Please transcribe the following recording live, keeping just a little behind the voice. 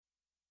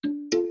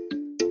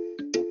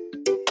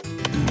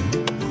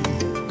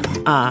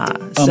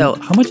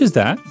How much is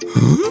that?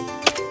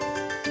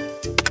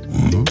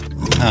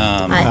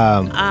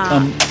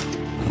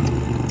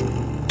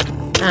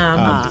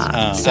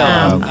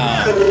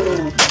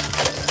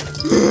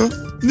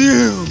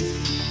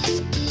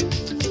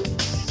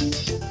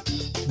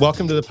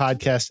 Welcome to the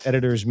Podcast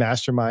Editors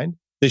Mastermind,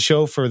 the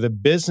show for the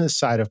business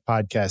side of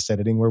podcast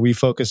editing, where we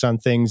focus on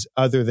things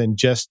other than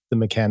just the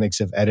mechanics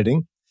of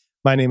editing.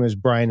 My name is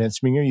Brian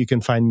Ensminger. You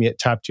can find me at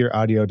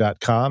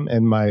toptieraudio.com,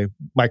 and my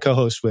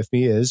co-host with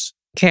me is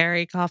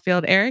Carrie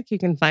Caulfield Eric. You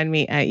can find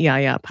me at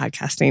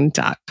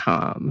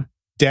yayapodcasting.com.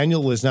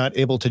 Daniel was not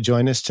able to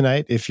join us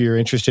tonight. If you're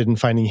interested in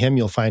finding him,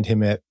 you'll find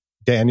him at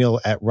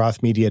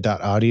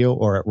daniel@rothmedia.audio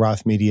or at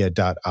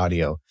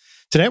rothmedia.audio.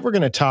 Tonight, we're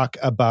going to talk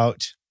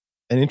about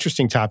an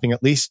interesting topic,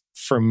 at least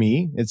for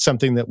me. It's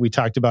something that we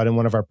talked about in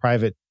one of our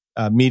private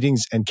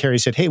meetings, and Carrie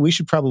said, hey, we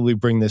should probably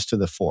bring this to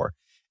the fore.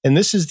 And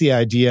this is the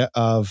idea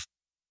of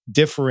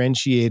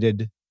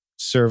differentiated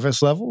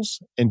service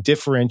levels and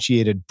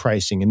differentiated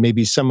pricing, and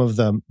maybe some of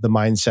the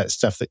mindset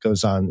stuff that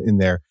goes on in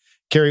there.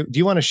 Carrie, do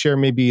you want to share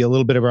maybe a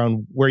little bit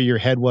around where your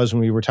head was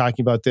when we were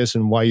talking about this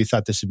and why you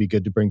thought this would be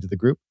good to bring to the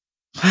group?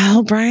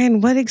 Well,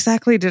 Brian, what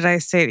exactly did I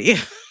say to you?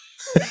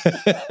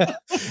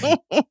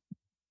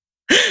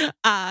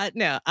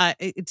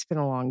 It's been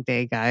a long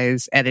day,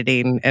 guys,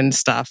 editing and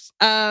stuff.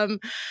 I've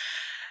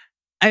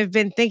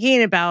been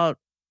thinking about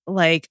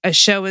like a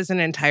show is an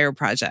entire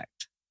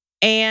project,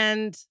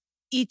 and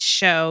each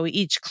show,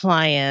 each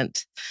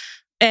client,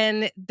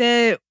 and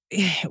the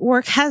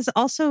work has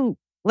also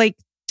like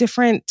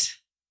different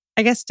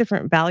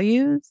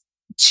values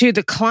to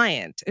the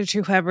client or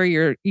to whoever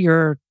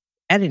you're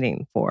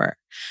editing for.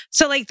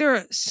 So like there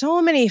are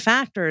so many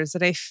factors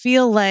that I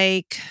feel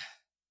like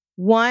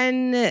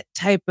one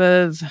type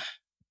of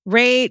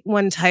rate,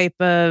 one type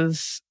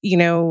of,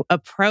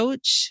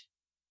 approach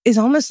is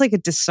almost like a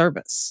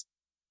disservice.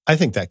 I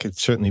think that could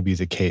certainly be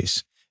the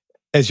case.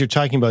 As you're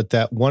talking about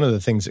that, one of the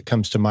things that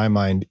comes to my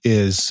mind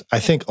is I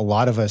think a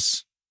lot of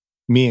us,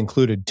 me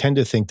included, tend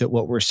to think that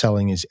what we're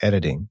selling is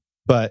editing.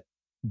 But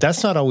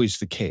that's not always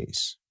the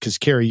case. Because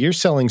Carrie, you're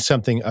selling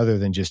something other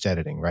than just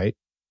editing, right?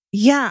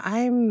 Yeah,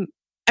 I'm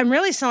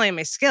really selling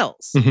my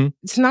skills. Mm-hmm.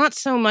 It's not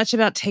so much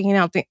about taking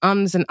out the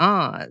ums and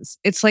ahs.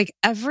 It's like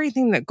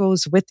everything that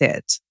goes with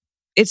it.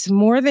 It's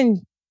more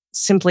than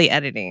simply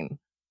editing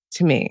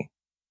to me.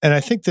 And I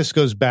think this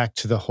goes back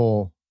to the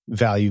whole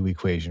value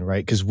equation,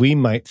 right? Because we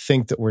might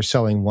think that we're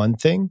selling one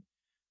thing,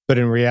 but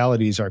in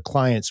reality, our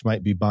clients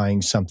might be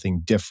buying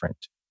something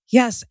different.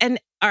 Yes. And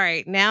all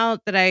right, now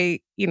that I,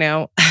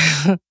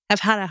 have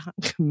had a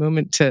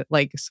moment to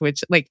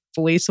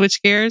fully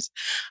switch gears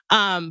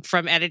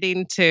from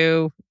editing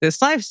to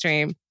this live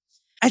stream,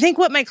 I think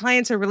what my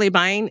clients are really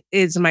buying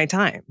is my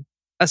time,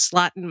 a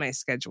slot in my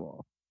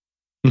schedule.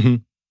 Mm-hmm.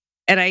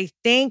 And I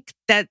think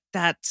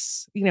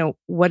that's,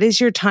 what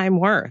is your time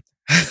worth?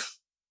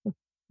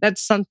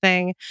 That's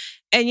something.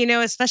 And,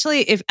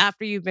 especially if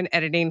after you've been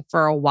editing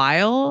for a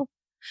while,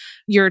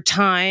 your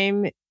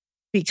time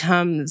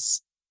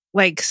becomes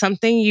like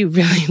something you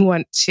really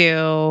want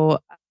to,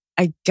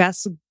 I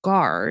guess,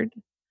 guard.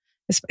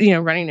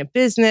 Running a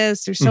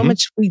business, there's so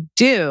much we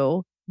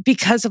do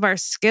because of our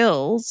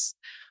skills.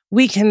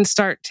 We can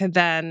start to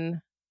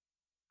then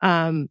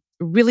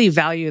really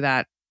value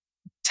that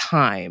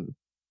time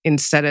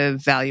instead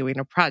of valuing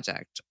a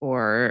project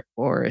or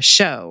a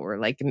show or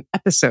like an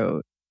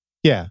episode.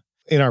 Yeah.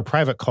 In our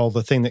private call,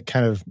 the thing that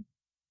kind of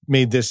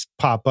made this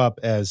pop up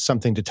as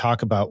something to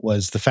talk about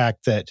was the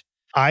fact that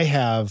I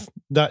have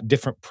not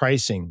different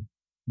pricing,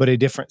 but a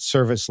different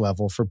service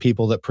level for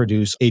people that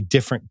produce a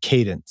different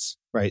cadence,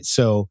 right?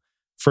 So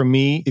for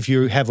me, if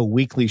you have a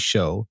weekly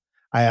show,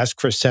 I ask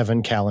for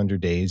 7 calendar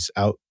days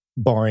out,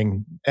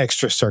 barring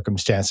extra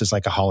circumstances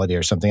like a holiday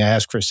or something. I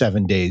ask for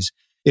 7 days.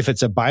 If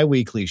it's a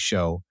biweekly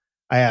show,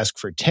 I ask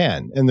for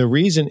 10. And the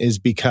reason is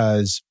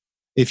because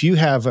if you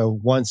have a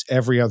once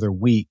every other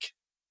week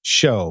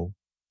show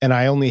and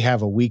I only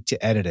have a week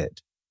to edit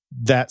it,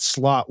 that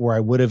slot where I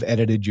would have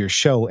edited your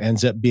show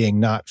ends up being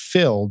not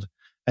filled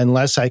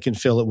unless I can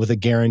fill it with a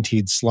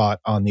guaranteed slot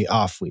on the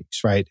off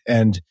weeks, right?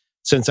 And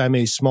since I'm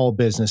a small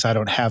business, I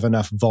don't have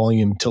enough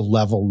volume to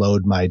level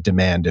load my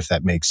demand, if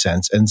that makes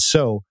sense. And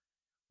so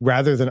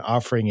rather than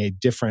offering a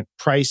different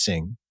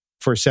pricing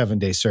for a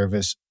 7-day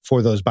service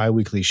for those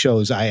biweekly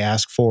shows, I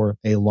ask for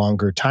a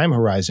longer time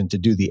horizon to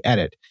do the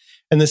edit.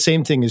 And the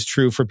same thing is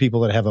true for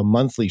people that have a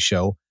monthly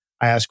show.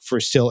 I ask for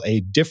still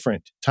a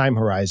different time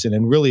horizon.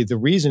 And really the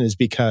reason is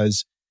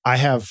because I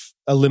have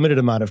a limited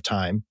amount of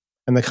time,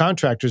 and the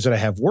contractors that I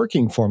have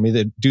working for me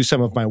that do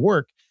some of my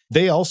work,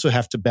 they also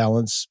have to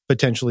balance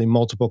potentially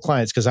multiple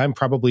clients because I'm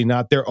probably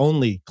not their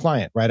only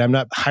client, right? I'm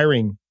not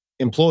hiring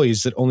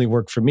employees that only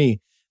work for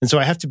me. And so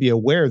I have to be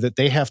aware that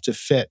they have to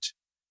fit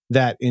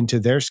that into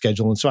their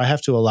schedule. And so I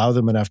have to allow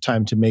them enough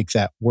time to make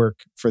that work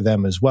for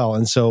them as well.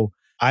 And so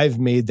I've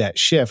made that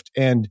shift,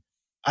 and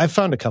I've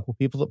found a couple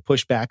people that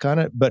push back on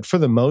it, but for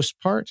the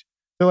most part,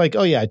 they're like,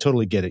 oh yeah, I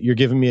totally get it. You're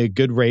giving me a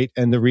good rate.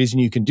 And the reason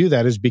you can do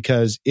that is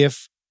because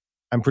if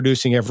I'm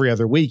producing every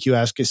other week, you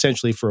ask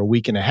essentially for a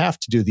week and a half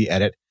to do the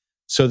edit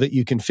so that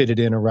you can fit it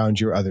in around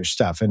your other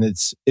stuff. And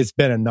it's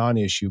been a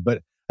non-issue,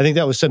 but I think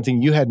that was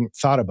something you hadn't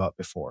thought about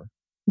before.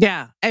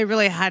 Yeah, I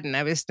really hadn't.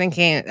 I was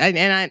thinking,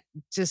 and I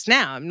just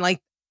now, I'm like,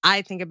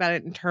 I think about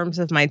it in terms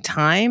of my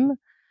time,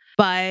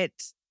 but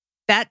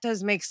that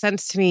does make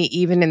sense to me,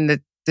 even in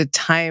the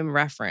time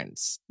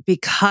reference,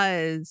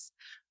 because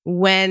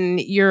when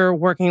you're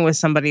working with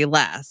somebody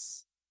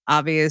less,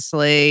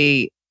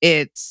 obviously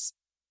it's,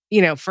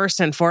 first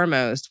and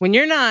foremost, when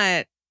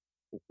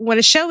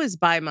a show is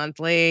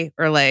bi-monthly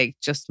or like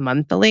just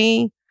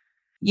monthly,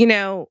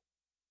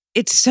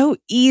 it's so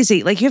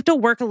easy. Like you have to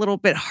work a little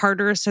bit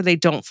harder so they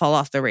don't fall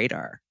off the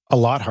radar. A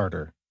lot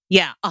harder.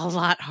 Yeah, a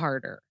lot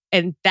harder.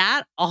 And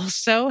that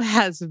also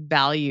has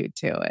value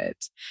to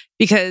it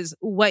because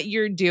what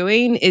you're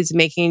doing is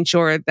making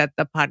sure that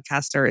the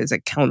podcaster is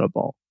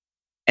accountable.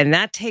 And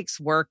that takes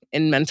work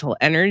and mental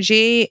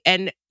energy.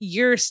 And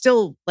you're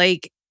still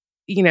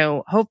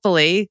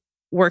hopefully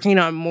working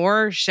on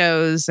more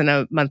shows than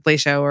a monthly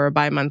show or a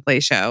bi-monthly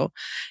show.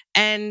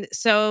 And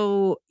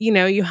so,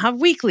 you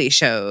have weekly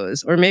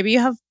shows or maybe you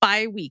have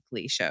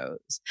bi-weekly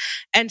shows.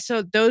 And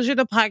so those are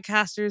the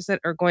podcasters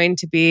that are going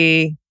to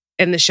be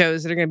in the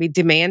shows that are going to be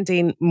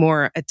demanding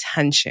more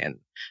attention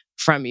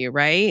from you,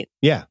 right?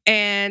 Yeah.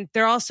 And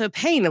they're also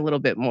paying a little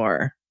bit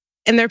more.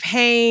 And they're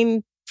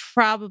paying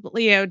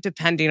probably,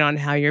 depending on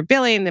how you're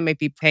billing, they might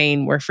be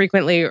paying more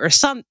frequently or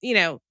some,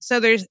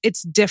 so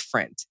it's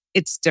different.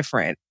 It's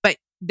different, but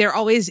they're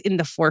always in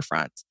the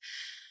forefront.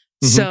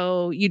 Mm-hmm.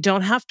 So you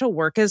don't have to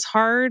work as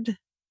hard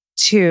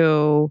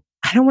to,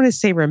 I don't want to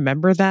say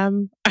remember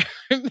them.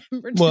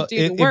 Remember to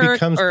do the work. It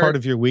becomes part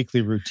of your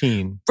weekly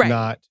routine, right,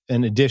 not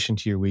an addition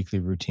to your weekly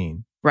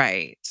routine.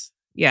 Right.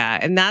 Yeah.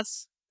 And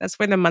that's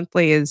where the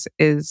monthly is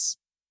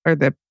or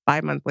the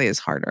bi-monthly is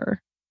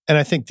harder. And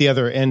I think the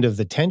other end of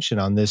the tension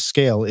on this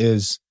scale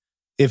is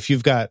if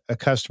you've got a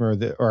customer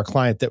or a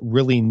client that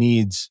really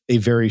needs a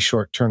very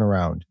short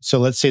turnaround. So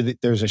let's say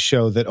that there's a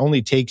show that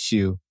only takes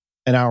you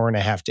an hour and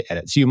a half to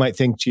edit. So you might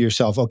think to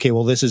yourself, okay,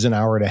 well, this is an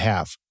hour and a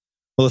half.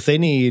 Well, if they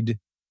need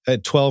a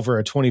 12 or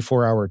a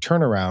 24-hour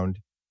turnaround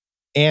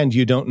and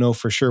you don't know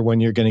for sure when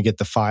you're going to get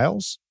the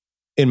files,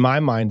 in my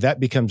mind, that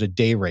becomes a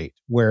day rate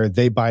where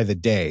they buy the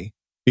day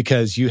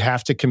because you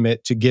have to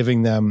commit to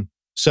giving them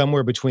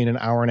somewhere between an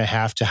hour and a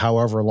half to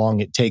however long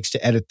it takes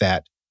to edit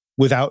that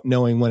without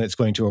knowing when it's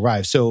going to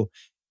arrive. So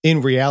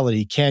in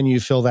reality, can you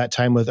fill that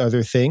time with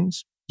other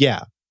things?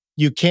 Yeah,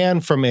 you can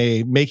from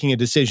a making a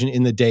decision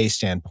in the day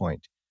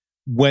standpoint.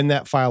 When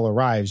that file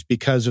arrives,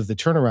 because of the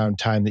turnaround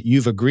time that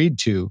you've agreed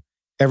to,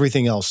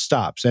 everything else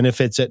stops. And if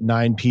it's at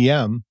 9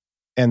 p.m.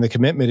 and the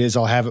commitment is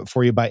I'll have it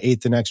for you by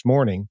 8 the next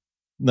morning,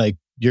 like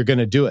you're going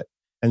to do it.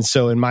 And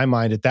so in my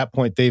mind, at that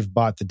point, they've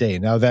bought the day.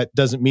 Now, that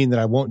doesn't mean that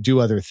I won't do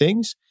other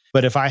things,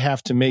 but if I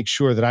have to make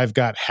sure that I've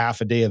got half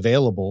a day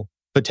available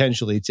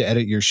potentially to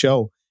edit your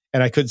show,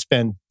 and I could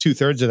spend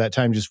 2/3 of that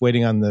time just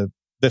waiting on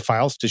the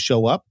files to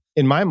show up,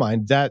 in my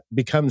mind, that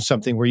becomes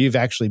something where you've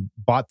actually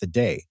bought the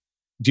day.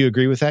 Do you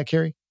agree with that,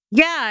 Carrie?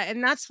 Yeah.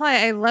 And that's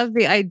why I love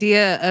the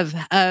idea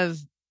of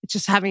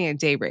just having a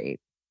day rate.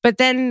 But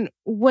then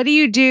what do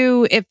you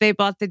do if they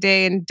bought the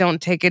day and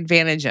don't take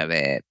advantage of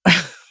it?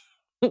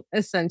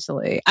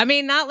 Essentially. I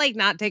mean, not like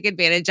not take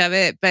advantage of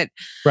it, but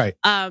right.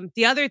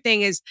 The other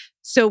thing is,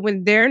 so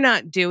when they're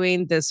not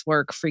doing this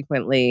work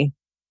frequently,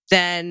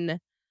 then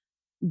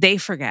they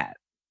forget.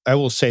 I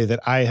will say that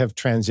I have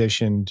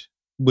transitioned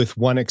with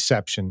one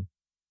exception.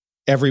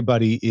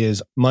 Everybody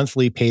is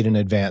monthly paid in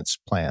advance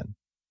plan.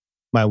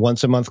 My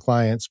once a month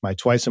clients, my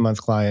twice a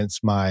month clients,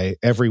 my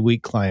every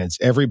week clients,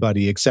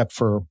 everybody except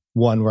for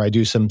one where I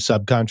do some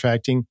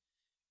subcontracting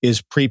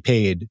is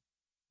prepaid.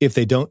 If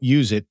they don't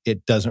use it,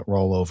 it doesn't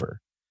roll over.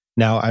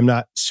 Now, I'm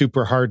not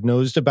super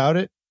hard-nosed about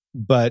it,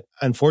 but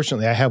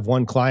unfortunately, I have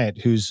one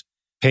client who's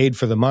paid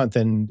for the month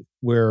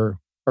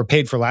or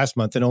paid for last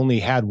month and only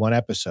had one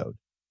episode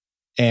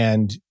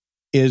and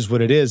is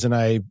what it is.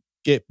 And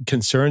it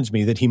concerns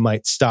me that he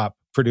might stop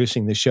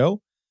producing the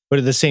show. But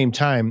at the same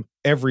time,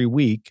 every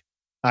week,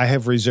 I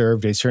have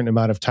reserved a certain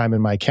amount of time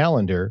in my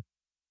calendar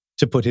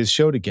to put his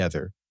show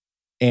together.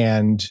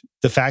 And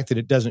the fact that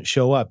it doesn't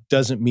show up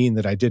doesn't mean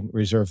that I didn't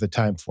reserve the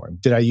time for him.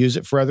 Did I use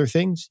it for other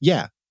things?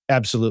 Yeah,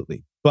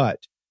 absolutely. But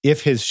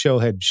if his show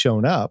had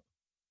shown up,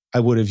 I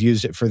would have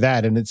used it for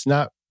that. And it's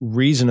not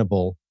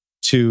reasonable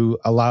to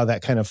allow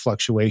that kind of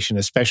fluctuation,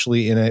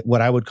 especially in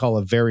what I would call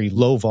a very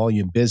low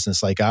volume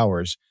business like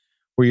ours,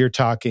 where you're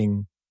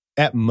talking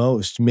at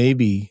most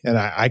maybe, and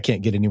I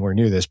can't get anywhere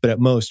near this, but at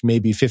most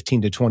maybe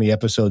 15 to 20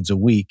 episodes a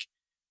week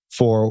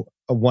for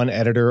one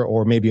editor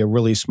or maybe a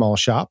really small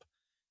shop.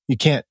 You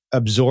can't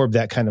absorb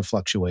that kind of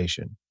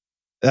fluctuation.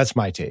 That's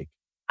my take.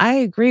 I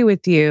agree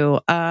with you.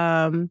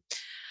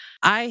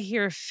 I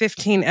hear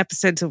 15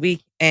 episodes a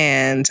week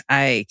and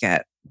I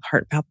get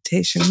heart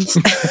palpitations.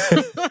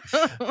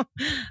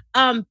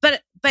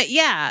 But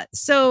yeah,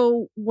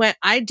 so when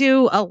I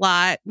do a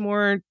lot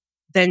more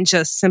than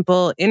just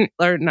simple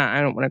or not,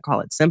 I don't want to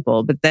call it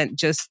simple, but then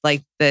just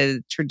like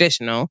the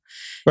traditional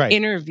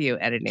interview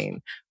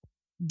editing.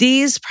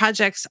 These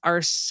projects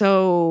are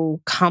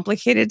so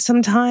complicated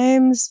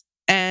sometimes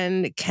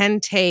and can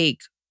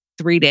take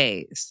 3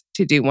 days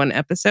to do one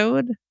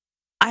episode.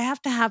 I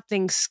have to have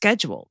things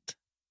scheduled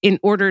in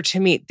order to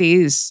meet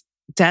these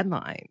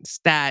deadlines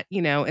that,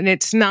 and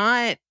it's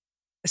not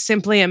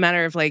simply a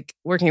matter of like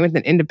working with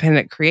an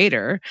independent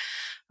creator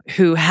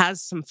who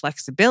has some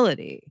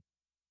flexibility.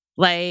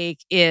 Like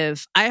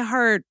if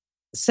iHeart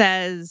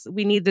says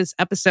we need this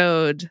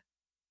episode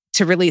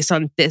to release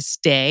on this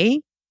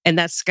day and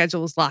that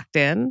schedule is locked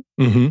in,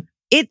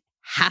 it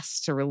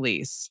has to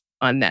release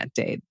on that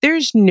day.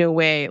 There's no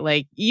way,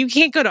 like you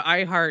can't go to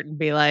iHeart and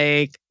be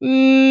like,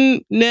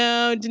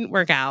 no, it didn't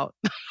work out.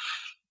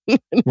 We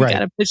got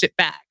to push it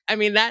back. I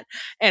mean that,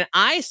 and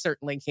I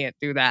certainly can't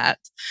do that.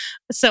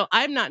 So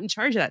I'm not in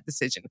charge of that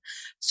decision.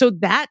 So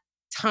that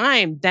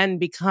time then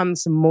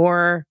becomes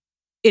more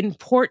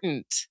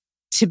important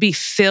to be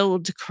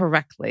filled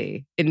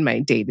correctly in my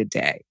day to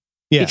day.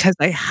 Because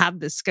I have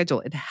this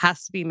schedule, it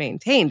has to be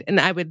maintained. And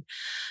I would,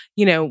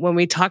 when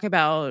we talk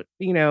about,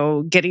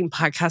 getting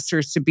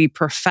podcasters to be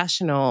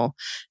professional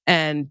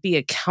and be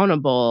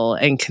accountable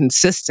and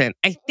consistent,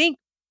 I think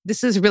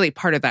this is really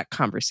part of that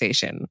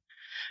conversation.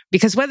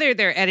 Because whether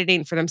they're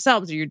editing for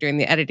themselves or you're doing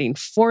the editing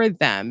for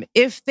them,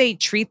 if they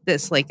treat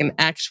this like an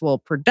actual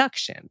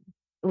production,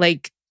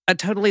 like a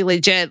totally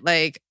legit,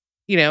 like,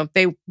 if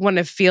they want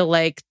to feel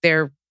like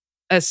they're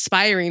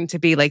aspiring to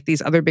be like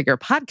these other bigger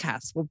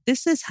podcasts, well,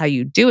 this is how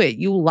you do it.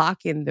 You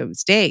lock in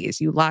those days,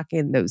 you lock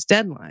in those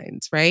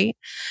deadlines, right?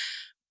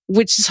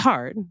 Which is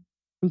hard.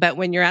 But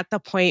when you're at the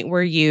point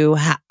where you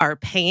are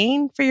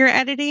paying for your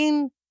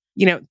editing,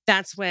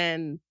 that's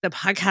when the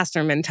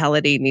podcaster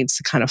mentality needs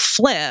to kind of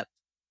flip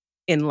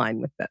in line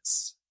with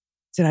this.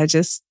 Did I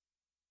just...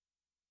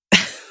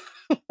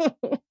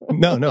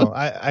 No,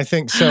 I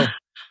think so.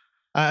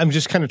 I'm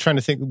just kind of trying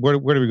to think, where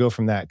do we go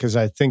from that? Because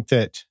I think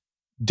that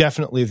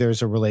definitely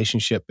there's a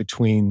relationship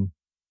between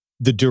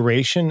the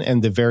duration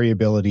and the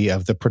variability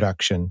of the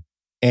production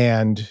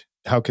and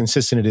how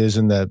consistent it is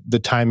and the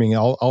timing,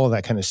 all of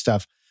that kind of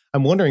stuff.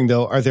 I'm wondering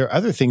though, are there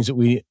other things that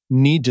we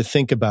need to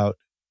think about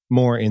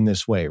more in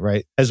this way,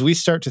 right? As we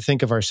start to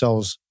think of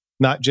ourselves,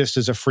 not just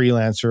as a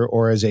freelancer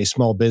or as a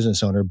small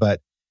business owner,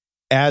 but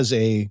as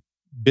a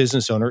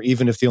business owner,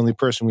 even if the only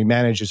person we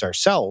manage is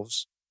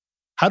ourselves,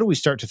 how do we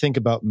start to think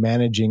about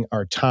managing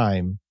our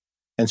time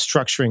and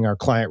structuring our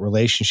client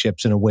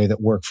relationships in a way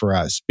that work for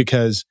us?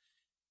 Because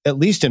at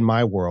least in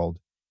my world,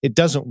 it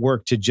doesn't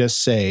work to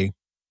just say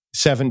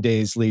 7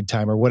 days lead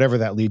time or whatever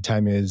that lead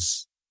time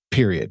is,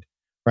 period,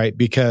 right?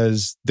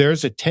 Because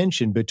there's a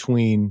tension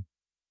between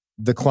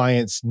the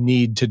client's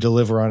need to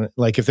deliver on,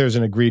 like if there's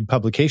an agreed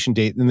publication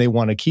date and they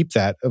want to keep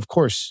that, of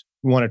course,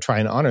 we want to try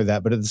and honor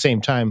that. But at the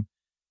same time,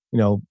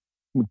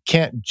 we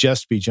can't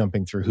just be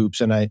jumping through hoops.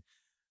 And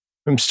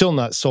I'm still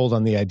not sold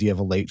on the idea of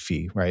a late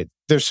fee, right?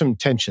 There's some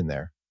tension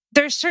there.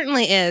 There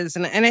certainly is.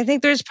 And I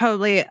think there's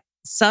probably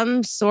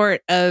some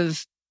sort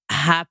of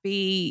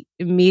happy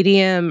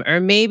medium or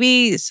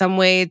maybe some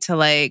way to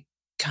like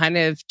kind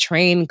of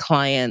train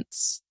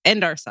clients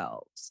and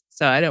ourselves.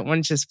 So I don't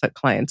want to just put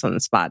clients on the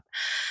spot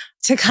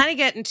to kind of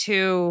get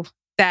into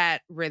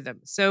that rhythm.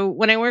 So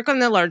when I work on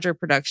the larger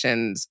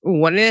productions,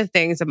 one of the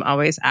things I'm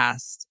always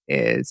asked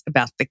is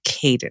about the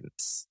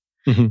cadence.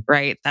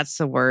 Right? That's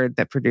the word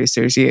that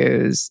producers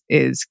use,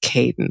 is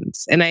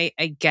cadence. And I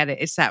get it.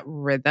 It's that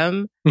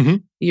rhythm,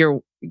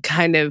 your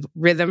kind of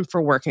rhythm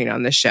for working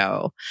on the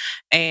show.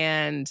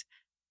 And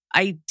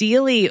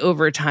ideally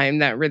over time,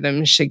 that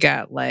rhythm should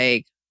get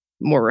like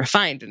more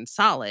refined and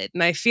solid.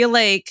 And I feel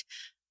like,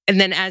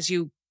 and then as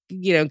you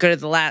go to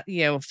the last,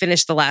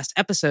 finish the last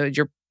episode,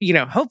 you're,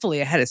 hopefully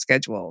ahead of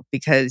schedule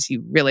because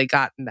you really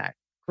got in that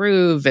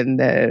groove and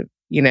the,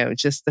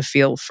 just the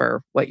feel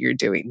for what you're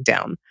doing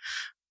down.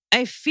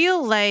 I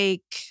feel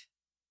like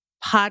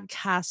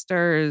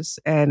podcasters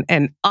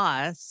and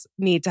us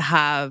need to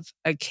have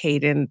a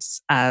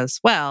cadence as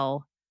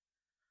well.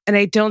 And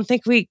I don't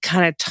think we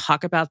kind of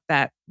talk about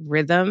that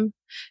rhythm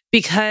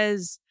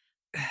because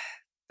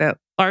the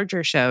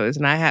larger shows,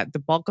 and the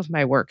bulk of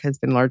my work has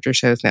been larger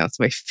shows now.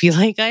 So I feel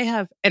like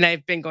and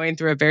I've been going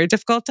through a very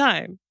difficult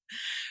time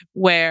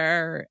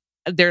where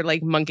they're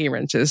like monkey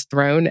wrenches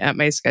thrown at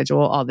my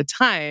schedule all the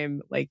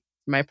time, like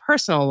my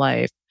personal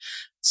life.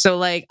 So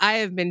like I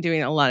have been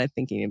doing a lot of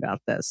thinking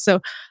about this. So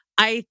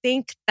I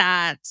think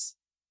that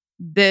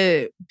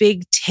the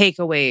big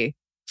takeaway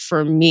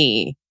for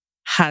me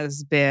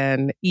has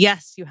been,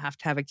 yes, you have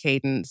to have a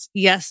cadence.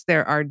 Yes,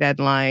 there are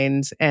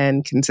deadlines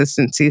and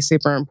consistency is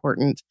super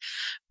important.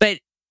 But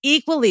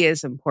equally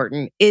as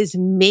important is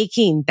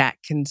making that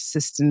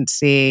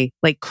consistency,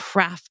 like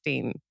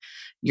crafting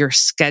your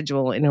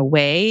schedule in a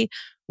way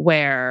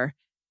where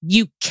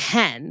you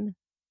can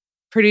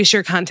produce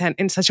your content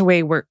in such a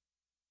way where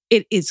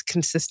it is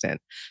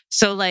consistent.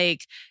 So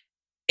like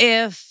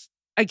if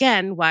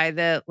again,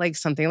 why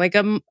something like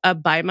a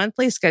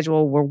bi-monthly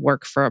schedule will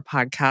work for a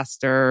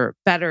podcaster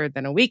better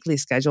than a weekly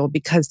schedule,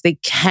 because they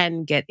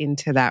can get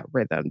into that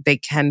rhythm. They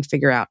can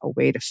figure out a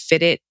way to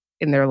fit it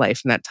in their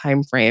life in that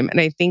time frame.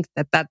 And I think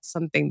that that's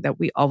something that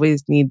we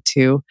always need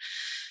to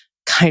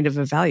kind of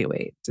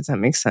evaluate. Does that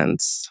make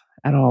sense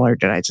at all? Or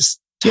did I just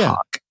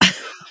talk? Yeah.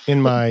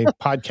 In my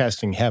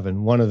podcasting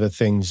heaven, one of the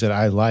things that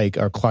I like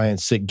are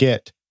clients that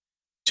get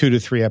 2 to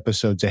 3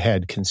 episodes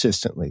ahead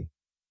consistently.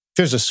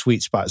 There's a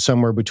sweet spot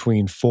somewhere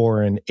between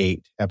 4 and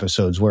 8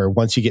 episodes where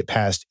once you get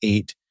past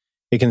 8,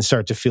 it can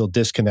start to feel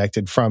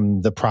disconnected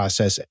from the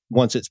process.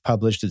 Once it's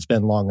published, it's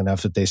been long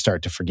enough that they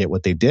start to forget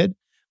what they did.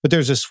 But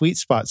there's a sweet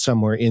spot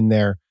somewhere in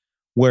there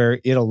where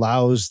it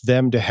allows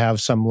them to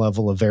have some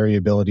level of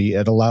variability.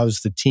 It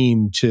allows the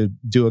team to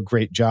do a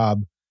great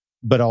job,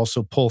 but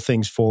also pull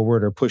things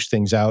forward or push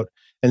things out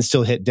and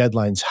still hit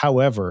deadlines.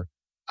 However,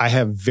 I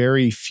have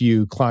very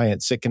few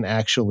clients that can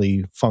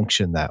actually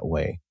function that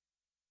way,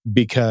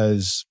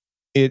 because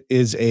it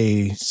is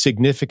a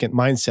significant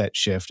mindset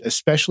shift,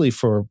 especially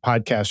for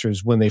podcasters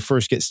when they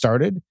first get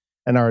started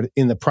and are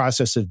in the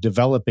process of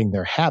developing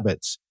their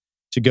habits,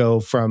 to go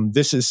from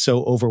this is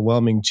so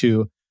overwhelming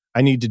to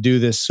I need to do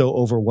this so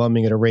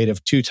overwhelming at a rate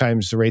of 2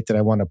 times the rate that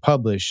I want to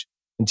publish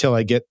until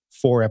I get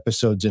 4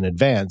 episodes in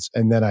advance.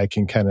 And then I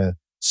can kind of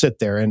sit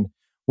there. And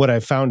what I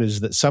found is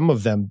that some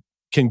of them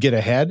can get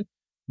ahead,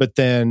 but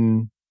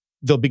then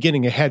they'll be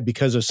getting ahead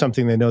because of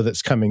something they know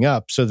that's coming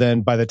up. So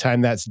then by the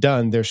time that's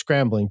done, they're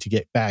scrambling to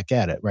get back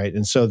at it, right?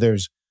 And so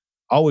there's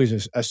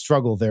always a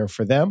struggle there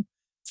for them.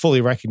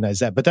 Fully recognize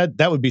that. But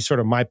that would be sort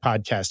of my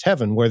podcast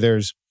heaven, where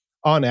there's,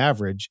 on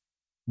average,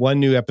 1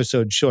 new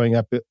episode showing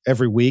up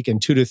every week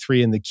and 2 to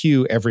 3 in the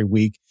queue every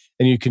week.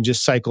 And you can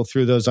just cycle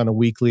through those on a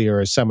weekly or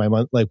a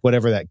semi-month, like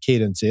whatever that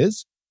cadence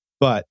is.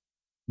 But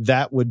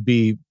that would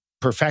be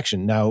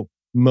perfection. Now,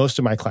 most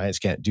of my clients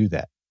can't do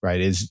that, right?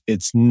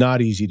 It's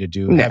not easy to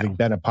do. No. Having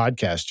been a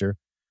podcaster,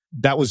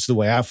 that was the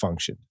way I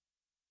functioned.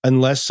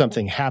 Unless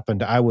something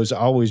happened, I was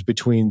always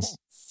between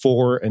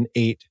 4 and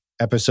 8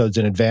 episodes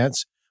in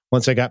advance.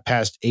 Once I got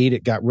past 8,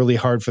 it got really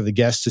hard for the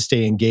guests to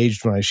stay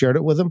engaged when I shared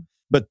it with them.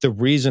 But the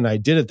reason I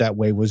did it that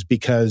way was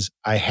because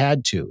I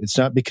had to. It's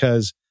not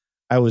because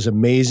I was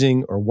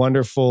amazing or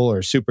wonderful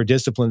or super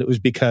disciplined. It was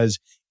because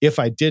if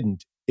I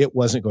didn't, it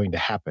wasn't going to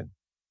happen.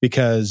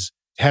 Because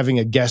having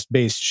a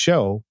guest-based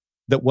show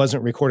that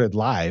wasn't recorded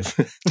live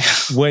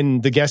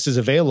when the guest is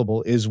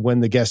available is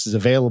when the guest is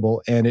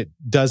available, and it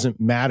doesn't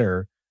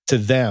matter to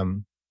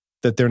them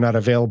that they're not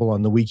available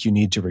on the week you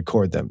need to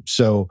record them.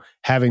 So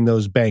having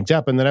those banked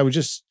up, and then I was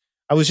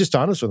just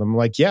honest with them. I'm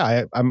like,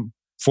 yeah, I'm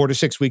 4 to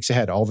 6 weeks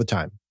ahead all the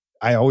time.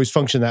 I always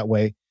function that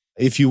way.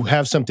 If you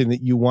have something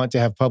that you want to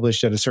have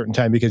published at a certain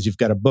time because you've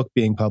got a book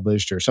being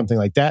published or something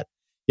like that,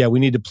 yeah, we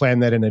need to plan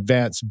that in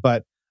advance.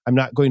 But I'm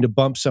not going to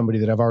bump somebody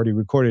that I've already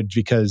recorded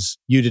because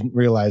you didn't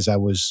realize I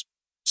was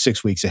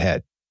 6 weeks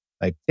ahead.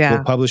 Like,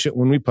 we'll publish it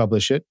when we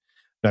publish it.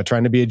 Not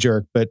trying to be a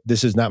jerk, but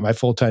this is not my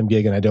full-time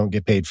gig and I don't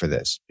get paid for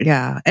this.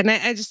 Yeah. And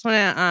I just want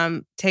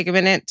to take a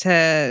minute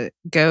to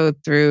go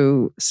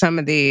through some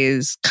of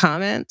these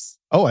comments.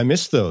 Oh, I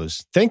missed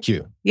those. Thank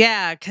you.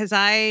 Yeah, because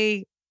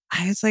I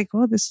was like,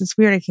 oh, this is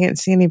weird. I can't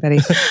see anybody.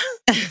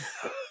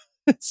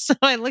 So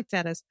I looked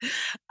at us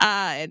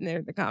and there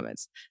are the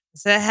comments.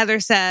 So Heather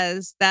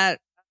says that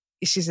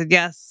she said,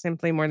 yes,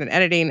 simply more than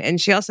editing.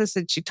 And she also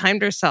said she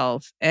timed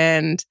herself.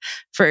 And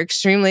for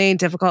extremely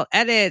difficult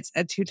edits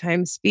at 2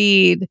 times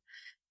speed,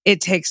 it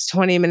takes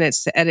 20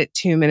 minutes to edit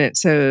 2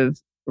 minutes of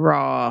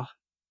raw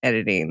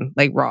editing,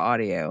 like raw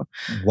audio.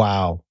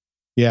 Wow.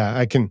 Yeah,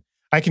 I can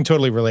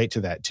totally relate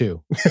to that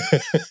too.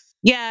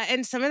 Yeah.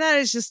 And some of that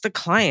is just the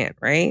client,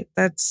 right?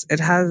 It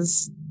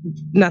has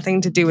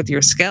nothing to do with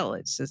your skill.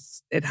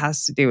 It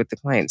has to do with the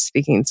client's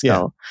speaking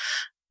skill.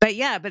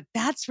 Yeah. But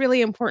that's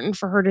really important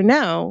for her to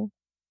know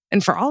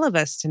and for all of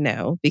us to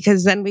know,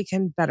 because then we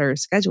can better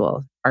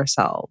schedule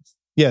ourselves.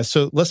 Yeah.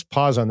 So let's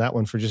pause on that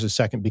one for just a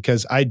second,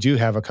 because I do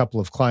have a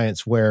couple of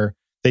clients where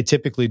they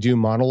typically do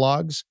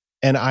monologues.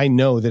 And I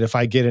know that if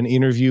I get an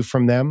interview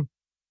from them,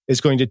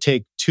 it's going to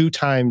take 2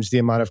 times the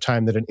amount of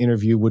time that an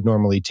interview would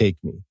normally take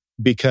me.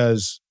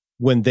 Because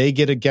when they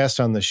get a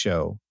guest on the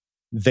show,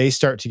 they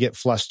start to get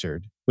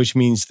flustered, which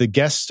means the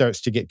guest starts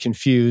to get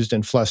confused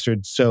and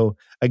flustered. So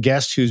a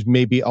guest who's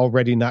maybe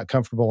already not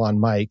comfortable on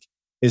mic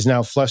is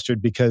now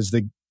flustered because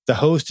the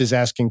host is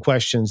asking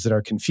questions that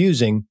are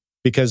confusing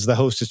because the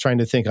host is trying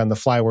to think on the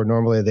fly where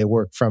normally they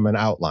work from an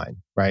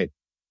outline, right?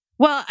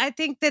 Well, I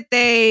think that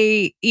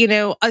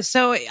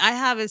so I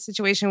have a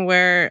situation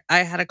where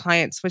I had a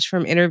client switch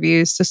from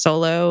interviews to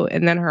solo,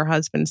 and then her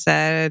husband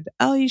said,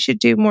 oh, you should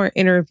do more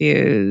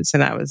interviews.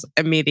 And I was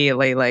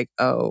immediately like,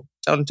 oh,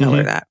 don't tell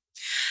her that.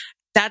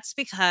 That's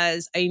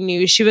because I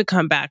knew she would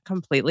come back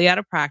completely out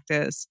of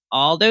practice.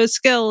 All those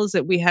skills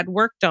that we had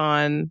worked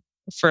on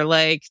for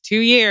like 2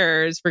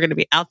 years were going to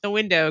be out the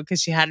window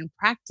because she hadn't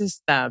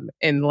practiced them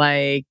in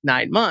like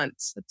 9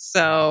 months.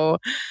 So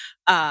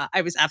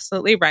I was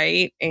absolutely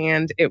right.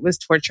 And it was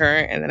torture.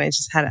 And then I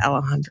just had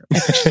Alejandro.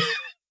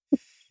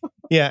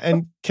 Yeah.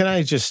 And can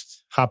I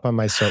just hop on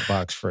my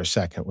soapbox for a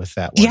second with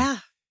that one? Yeah.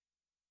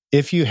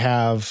 If you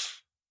have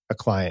a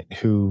client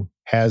who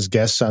has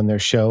guests on their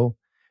show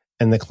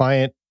and the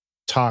client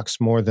talks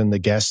more than the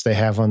guests they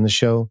have on the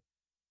show,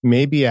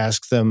 maybe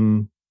ask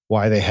them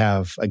why they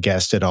have a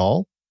guest at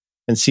all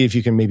and see if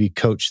you can maybe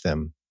coach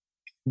them,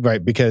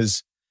 right?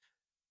 Because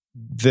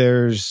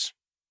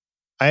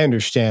I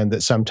understand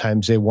that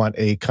sometimes they want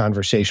a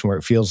conversation where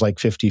it feels like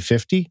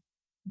 50-50,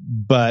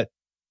 but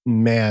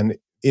man,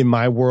 in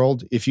my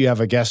world, if you have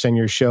a guest on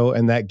your show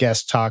and that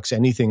guest talks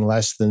anything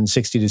less than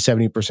 60 to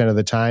 70% of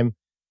the time,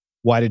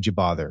 why did you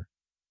bother?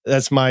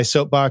 That's my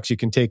soapbox. You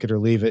can take it or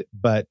leave it.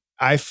 But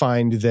I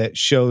find that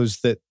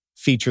shows that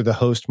feature the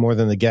host more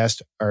than the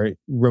guest are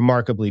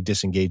remarkably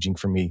disengaging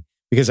for me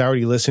because I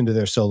already listened to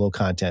their solo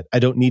content. I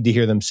don't need to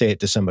hear them say it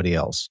to somebody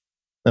else.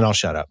 Then I'll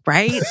shut up.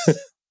 Right?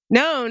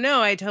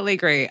 No, I totally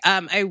agree.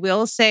 I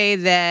will say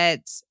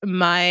that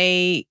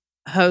my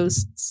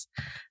hosts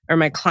or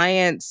my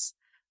clients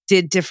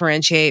did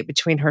differentiate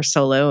between her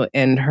solo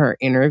and her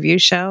interview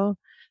show.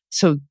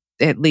 So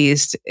at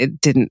least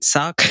it didn't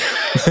suck.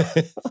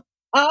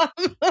 And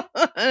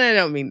I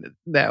don't mean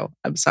no,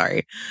 I'm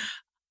sorry.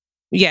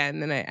 Yeah,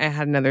 and then I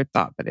had another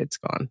thought, but it's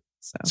gone.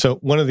 So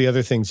one of the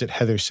other things that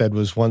Heather said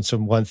was once a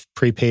month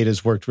prepaid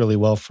has worked really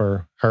well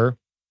for her.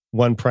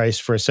 One price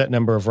for a set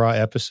number of raw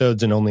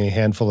episodes and only a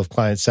handful of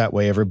clients. That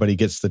way everybody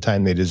gets the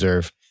time they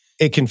deserve.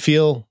 It can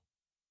feel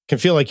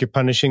like you're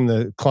punishing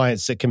the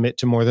clients that commit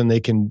to more than they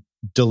can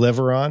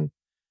deliver on.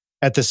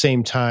 At the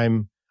same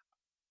time,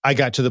 I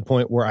got to the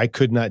point where I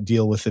could not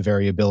deal with the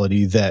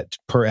variability that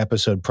per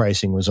episode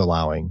pricing was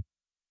allowing.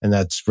 And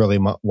that's really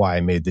why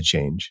I made the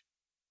change.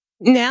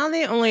 Now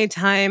the only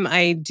time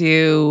I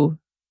do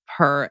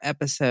per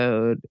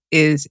episode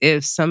is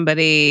if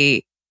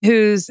somebody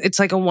it's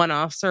like a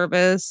one-off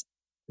service.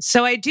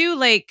 So I do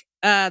like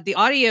the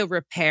audio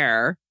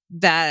repair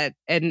that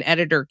an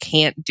editor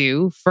can't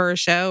do for a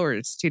show, or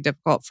it's too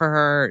difficult for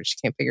her. She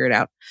can't figure it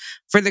out.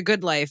 For the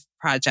Good Life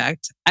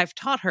project, I've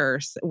taught her,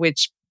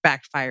 which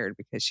backfired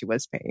because she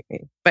was paying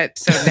me. But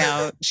so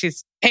now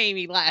she's paying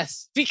me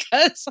less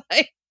because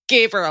I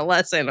gave her a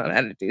lesson on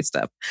how to do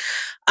stuff.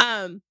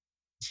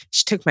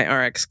 She took my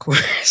RX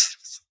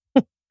course.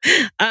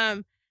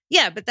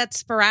 Yeah, but that's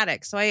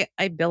sporadic. So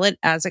I bill it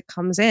as it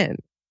comes in.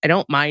 I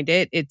don't mind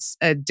it. It's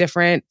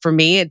for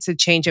me, it's a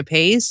change of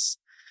pace.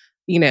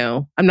 You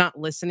know, I'm not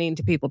listening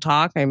to people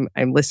talk. I'm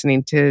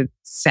listening to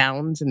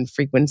sounds and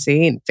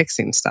frequency and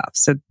fixing stuff.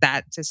 So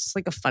that's just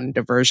like a fun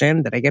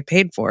diversion that I get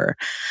paid for.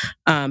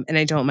 And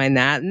I don't mind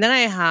that. And then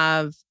I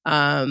have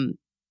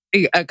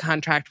a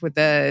contract with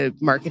a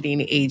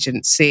marketing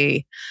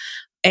agency.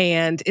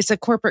 And it's a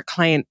corporate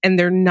client and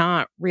they're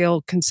not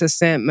real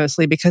consistent,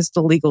 mostly because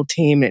the legal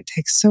team, it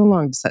takes so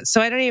long to set.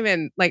 So I don't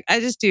even I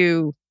just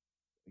do,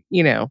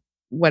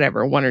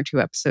 whatever, 1 or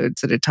 2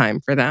 episodes at a time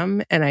for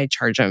them. And I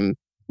charge them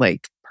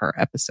per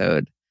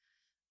episode.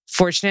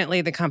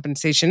 Fortunately, the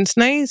compensation's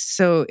nice.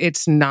 So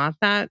it's not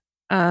that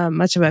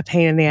much of a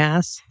pain in the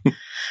ass.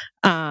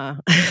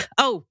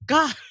 Oh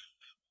God.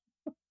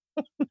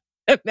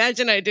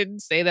 Imagine I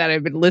didn't say that.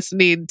 I've been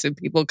listening to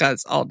people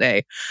cuss all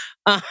day.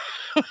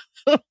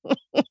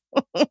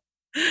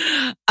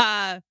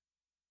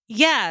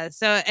 Yeah.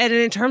 So, and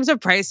in terms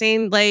of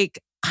pricing, I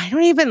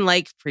don't even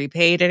like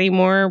prepaid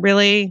anymore,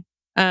 really.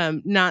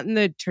 Not in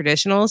the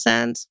traditional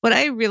sense. What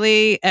I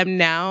really am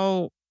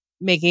now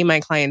making my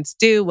clients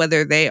do,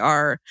 whether they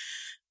are,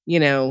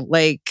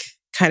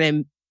 kind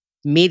of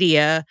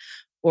media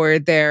or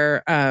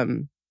they're,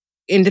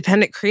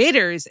 independent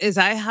creators, is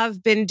I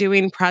have been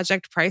doing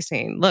project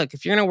pricing. Look,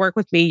 if you're going to work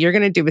with me, you're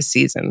going to do a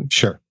season.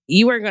 Sure.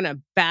 You are going to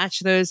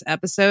batch those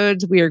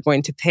episodes. We are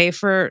going to pay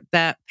for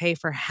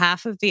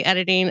half of the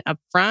editing up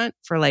front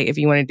for if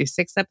you want to do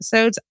 6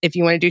 episodes, if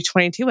you want to do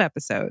 22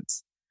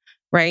 episodes,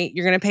 right?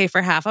 You're going to pay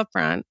for half up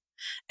front.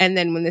 And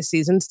then when the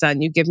season's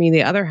done, you give me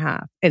the other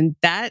half. And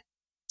that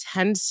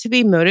tends to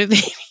be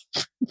motivating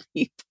for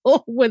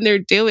people when they're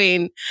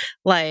doing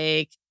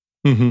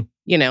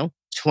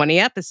 20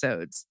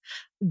 episodes.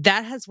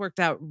 That has worked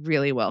out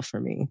really well for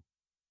me.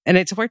 And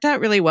it's worked out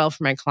really well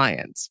for my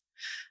clients.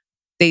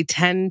 They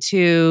tend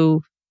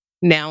to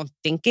now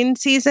think in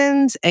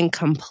seasons and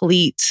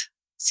complete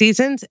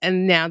seasons.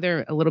 And now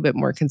they're a little bit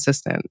more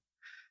consistent,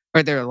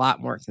 or they're a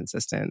lot more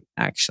consistent,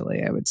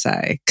 actually, I would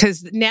say.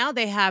 Because now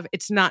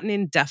it's not an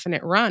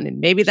indefinite run. And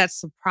maybe that's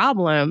the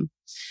problem.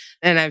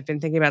 And I've been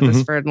thinking about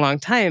this for a long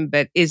time,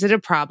 but is it a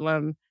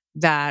problem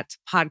that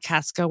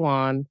podcasts go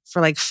on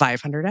for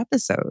 500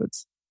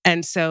 episodes?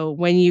 And so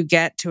when you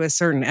get to a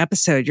certain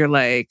episode, you're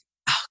like,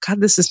 oh God,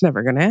 this is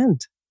never going to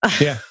end.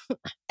 Yeah.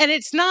 And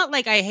it's not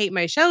I hate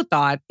my show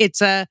thought. It's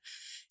the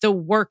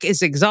work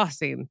is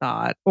exhausting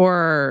thought,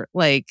 or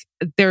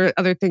there are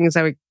other things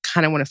I would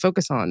kind of want to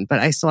focus on, but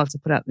I still have to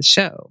put out the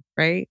show,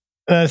 right?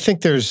 I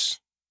think there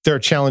are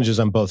challenges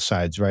on both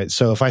sides, right?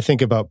 So if I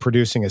think about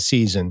producing a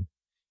season,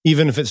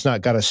 even if it's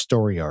not got a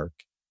story arc,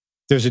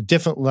 there's a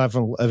different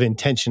level of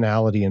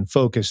intentionality and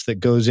focus that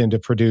goes into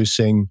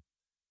producing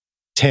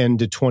 10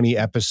 to 20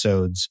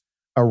 episodes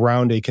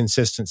around a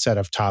consistent set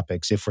of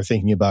topics if we're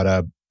thinking about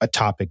a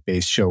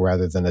topic-based show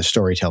rather than a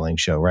storytelling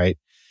show, right?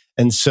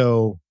 And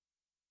so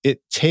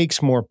it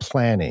takes more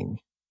planning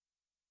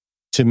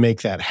to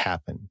make that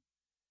happen.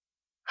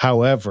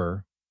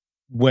 However,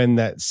 when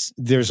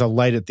there's a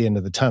light at the end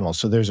of the tunnel,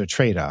 so there's a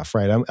trade-off,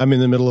 right? I'm in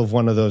the middle of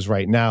one of those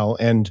right now.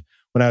 And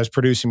when I was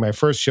producing my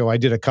first show, I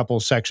did a couple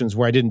sections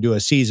where I didn't do a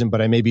season,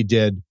 but I maybe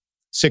did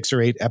 6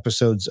 or 8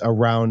 episodes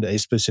around a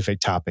specific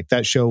topic.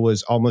 That show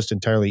was almost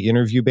entirely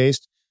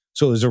interview-based.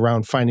 So it was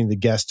around finding the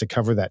guest to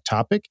cover that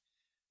topic.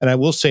 And I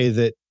will say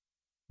that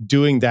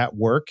doing that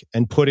work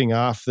and putting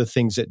off the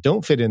things that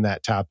don't fit in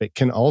that topic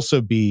can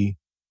also be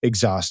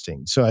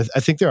exhausting. So I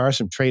think there are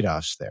some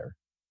trade-offs there.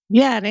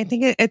 Yeah, and I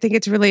think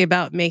it's really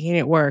about making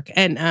it work.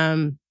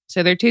 And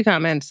so there are 2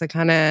 comments that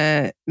kind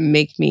of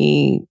make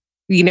me,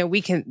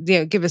 we can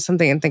give us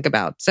something and think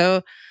about.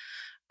 So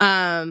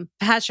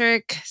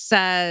Patrick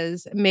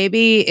says,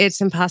 maybe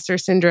it's imposter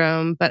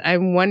syndrome, but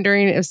I'm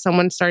wondering if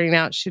someone starting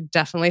out should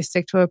definitely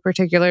stick to a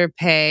particular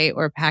pay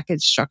or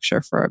package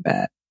structure for a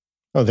bit.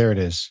 Oh, there it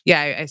is.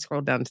 Yeah, I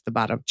scrolled down to the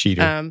bottom.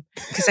 Cheater.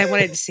 Because I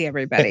wanted to see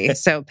everybody.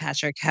 So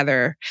Patrick,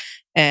 Heather,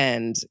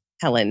 and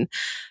Helen.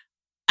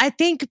 I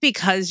think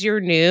because you're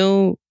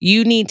new,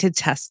 you need to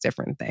test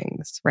different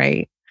things,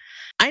 right?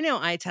 I know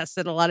I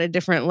tested a lot of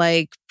different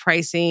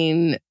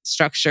pricing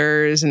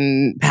structures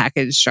and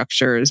package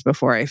structures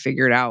before I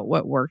figured out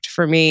what worked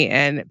for me.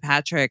 And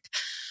Patrick,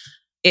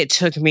 it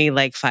took me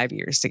 5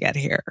 years to get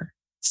here.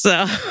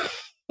 So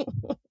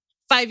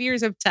 5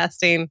 years of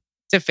testing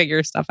to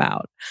figure stuff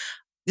out.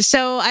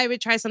 So I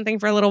would try something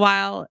for a little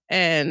while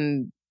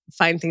and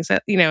find things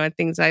that,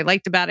 things I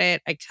liked about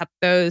it. I kept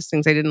those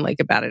things I didn't like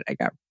about it.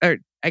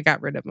 I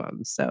got rid of them.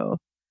 So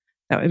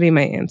that would be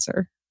my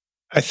answer.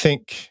 I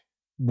think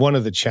one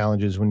of the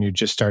challenges when you're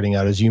just starting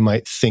out is you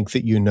might think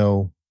that you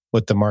know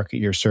what the market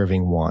you're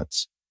serving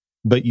wants,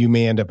 but you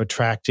may end up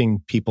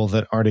attracting people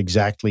that aren't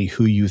exactly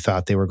who you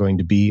thought they were going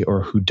to be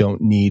or who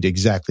don't need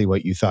exactly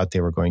what you thought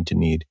they were going to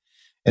need.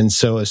 And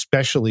so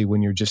especially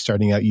when you're just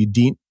starting out,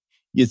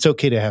 it's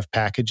okay to have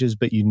packages,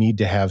 but you need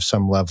to have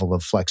some level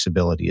of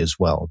flexibility as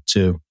well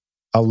to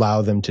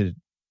allow them to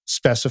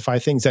specify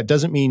things. That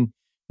doesn't mean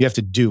you have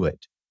to do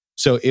it.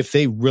 So if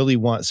they really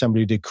want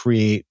somebody to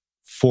create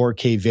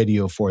 4K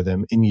video for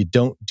them and you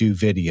don't do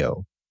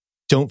video,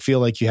 don't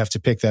feel like you have to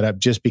pick that up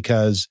just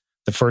because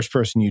the first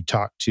person you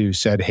talked to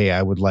said, hey,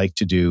 I would like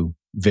to do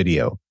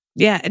video.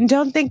 Yeah. And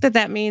don't think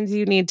that means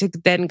you need to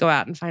then go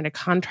out and find a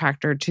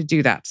contractor to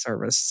do that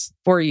service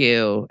for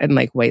you and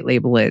white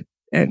label it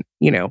and,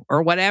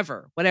 or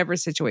whatever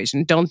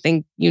situation. Don't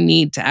think you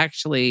need to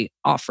actually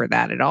offer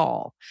that at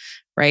all,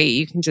 right?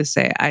 You can just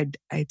say, I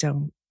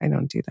don't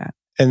do that.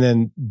 And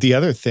then the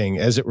other thing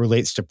as it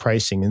relates to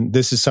pricing, and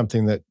this is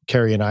something that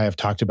Carrie and I have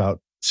talked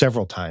about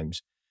several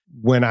times,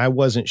 when I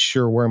wasn't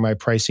sure where my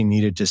pricing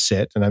needed to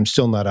sit, and I'm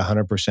still not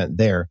 100%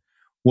 there,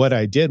 what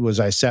I did was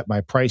I set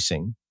my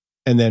pricing.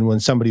 And then when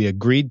somebody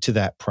agreed to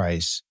that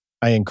price,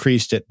 I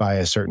increased it by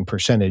a certain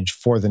percentage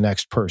for the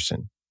next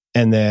person.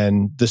 And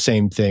then the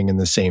same thing and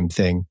the same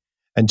thing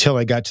until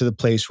I got to the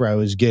place where I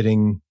was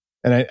getting,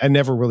 and I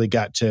never really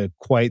got to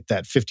quite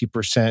that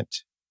 50%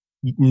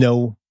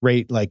 no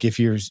rate. Like if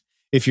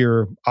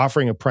you're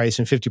offering a price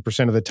and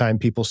 50% of the time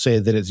people say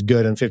that it's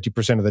good and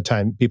 50% of the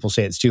time people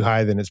say it's too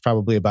high, then it's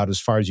probably about as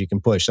far as you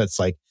can push. That's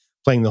like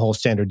playing the whole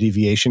standard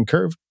deviation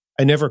curve.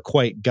 I never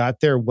quite got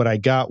there. What I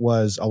got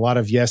was a lot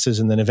of yeses,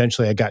 and then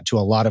eventually I got to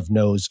a lot of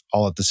nos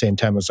all at the same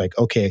time. I was like,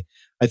 okay,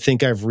 I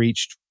think I've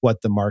reached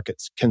what the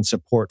markets can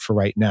support for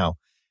right now.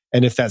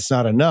 And if that's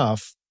not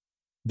enough,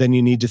 then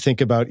you need to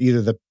think about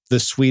either the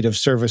suite of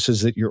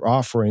services that you're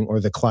offering or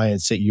the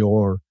clients that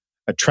you're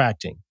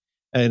attracting.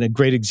 And a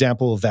great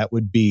example of that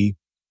would be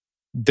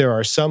there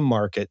are some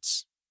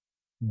markets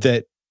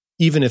that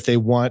even if they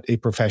want a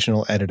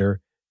professional editor,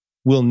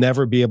 will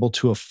never be able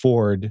to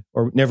afford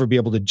or never be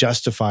able to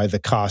justify the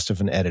cost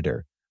of an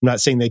editor. I'm not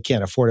saying they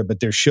can't afford it, but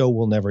their show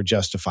will never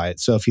justify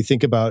it. So if you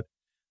think about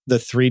the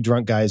 3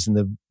 drunk guys in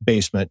the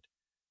basement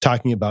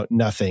talking about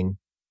nothing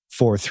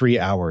for 3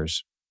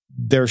 hours,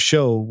 their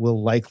show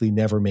will likely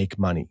never make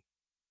money.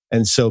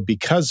 And so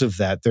because of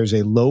that, there's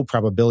a low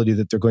probability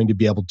that they're going to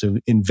be able to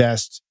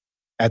invest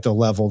at the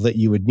level that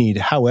you would need.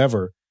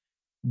 However,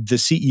 the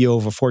CEO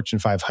of a Fortune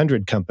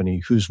 500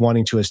 company who's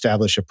wanting to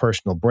establish a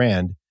personal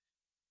brand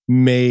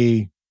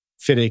may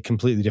fit a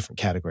completely different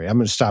category. I'm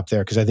going to stop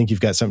there because I think you've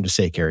got something to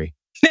say, Carrie.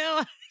 No,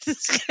 I was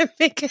just going to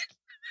make it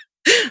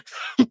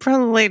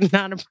probably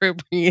not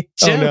appropriate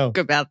joke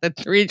about the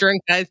 3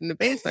 drunk guys in the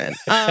basement.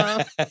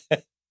 I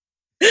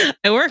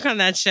work on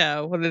that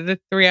show. What are the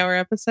 3-hour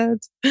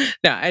episodes?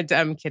 No,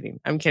 I'm kidding.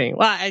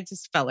 Well, I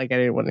just felt like I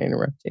didn't want to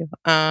interrupt you.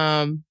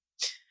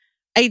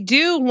 I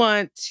do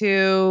want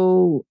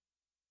to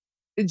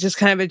just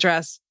kind of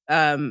address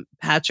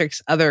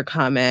Patrick's other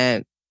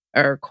comment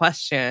or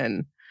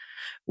question,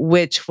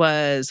 which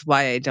was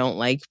why I don't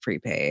like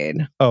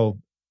prepaid. Oh.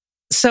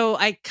 So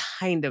I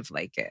kind of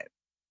like it.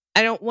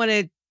 I don't want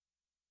to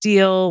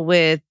deal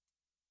with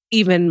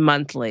even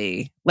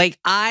monthly. Like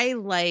I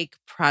like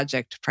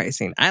project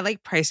pricing. I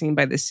like pricing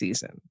by the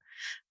season.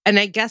 And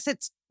I guess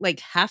it's like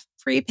half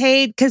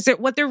prepaid because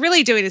what they're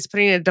really doing is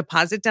putting a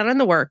deposit down on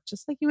the work,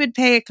 just like you would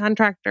pay a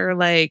contractor,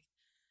 like,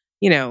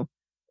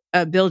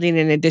 building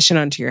an addition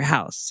onto your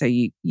house. So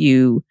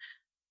you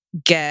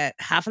get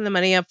half of the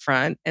money up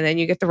front and then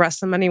you get the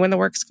rest of the money when the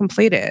work's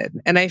completed.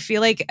 And I feel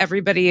like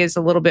everybody is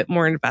a little bit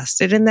more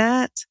invested in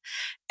that.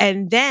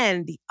 And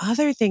then the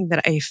other thing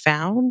that I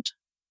found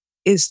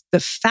is the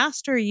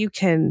faster you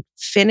can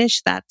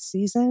finish that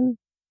season,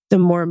 the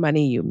more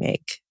money you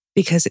make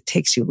because it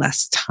takes you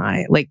less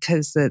time. Like,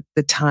 because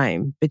the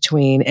time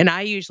between, and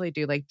I usually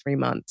do like 3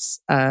 months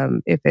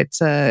if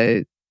it's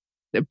a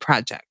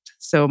project.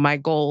 So my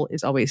goal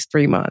is always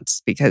 3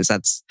 months because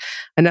that's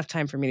enough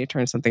time for me to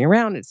turn something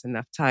around. It's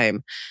enough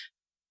time,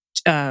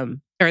 or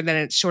then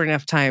it's short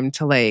enough time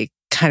to like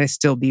kind of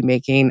still be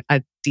making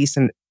a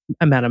decent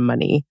amount of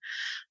money.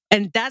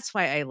 And that's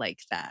why I like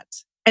that.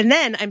 And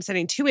then I'm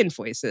sending 2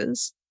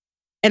 invoices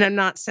and I'm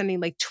not sending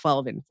like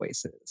 12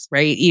 invoices,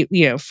 right?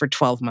 For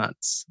 12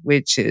 months,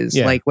 which is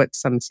like what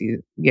some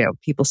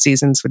people's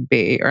seasons would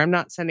be. Or I'm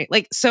not sending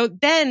so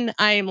then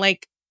I'm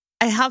like,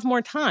 I have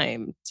more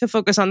time to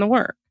focus on the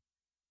work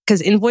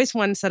because invoice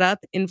 1 set up,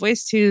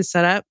 invoice 2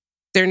 set up.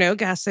 There are no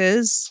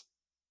guesses.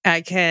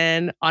 I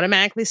can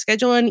automatically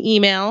schedule an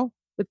email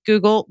with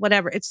Google,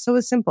 whatever. It's so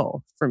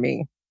simple for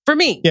me.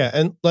 Yeah.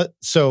 And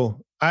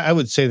so I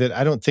would say that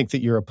I don't think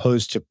that you're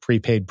opposed to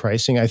prepaid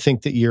pricing. I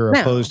think that you're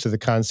opposed to the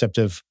concept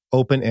of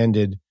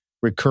open-ended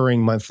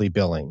recurring monthly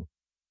billing.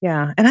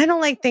 Yeah. And I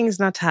don't like things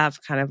not to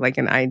have kind of like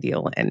an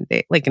ideal end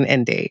date, like an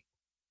end date,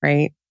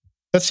 right?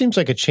 That seems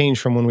like a change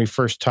from when we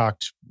first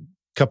talked a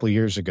couple of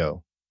years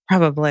ago.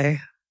 Probably.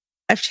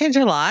 I've changed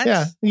a lot.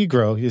 Yeah, you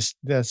grow.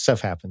 That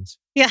stuff happens.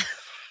 Yeah.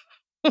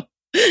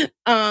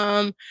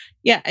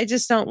 I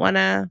just don't want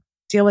to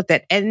deal with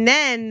it. And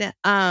then,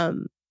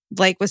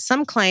 like with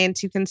some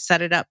clients, you can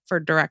set it up for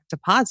direct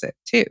deposit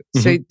too. Mm-hmm.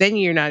 So then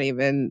you're not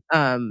even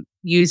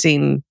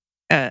using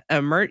you're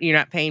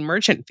not paying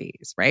merchant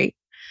fees, right?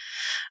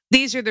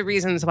 These are the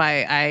reasons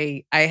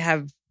why I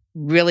have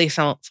really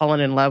fallen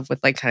in love with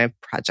like kind of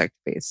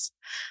project-based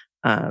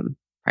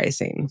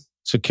pricing.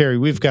 So Carrie,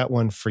 we've got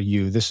one for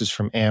you. This is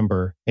from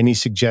Amber. Any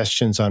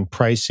suggestions on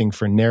pricing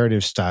for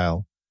narrative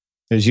style?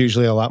 There's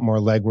usually a lot more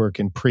legwork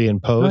in pre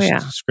and post,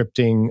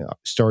 scripting,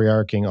 story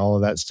arcing, all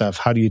of that stuff.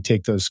 How do you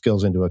take those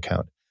skills into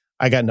account?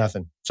 I got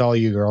nothing. It's all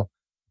you, girl.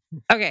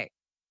 Okay.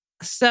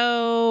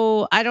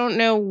 So I don't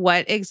know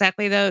what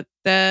exactly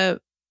the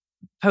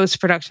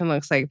post-production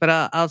looks like, but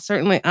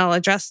I'll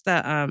address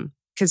the,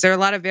 because there are a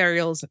lot of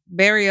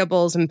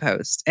variables in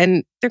post,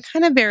 and they're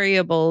kind of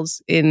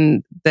variables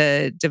in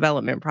the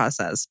development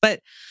process. But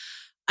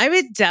I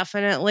would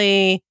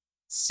definitely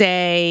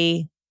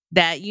say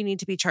that you need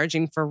to be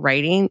charging for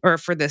writing or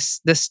for the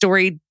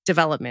story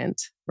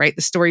development, right?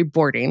 The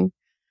storyboarding.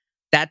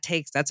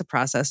 That's a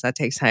process that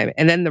takes time.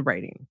 And then the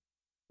writing,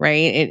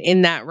 right? And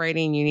in that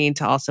writing, you need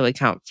to also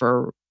account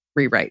for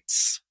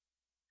rewrites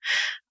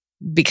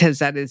because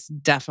that is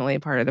definitely a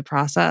part of the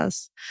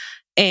process.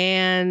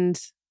 And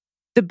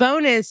the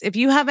bonus, if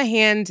you have a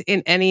hand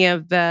in any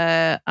of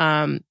the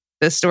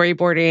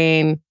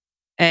storyboarding,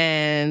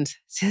 and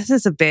this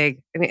is a big,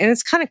 and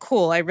it's kind of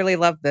cool. I really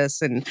love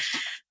this. And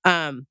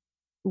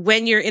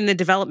when you're in the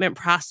development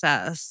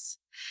process,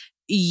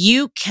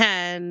 you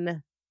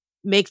can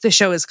make the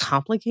show as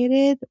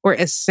complicated or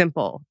as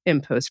simple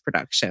in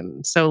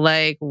post-production. So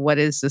like, what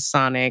is the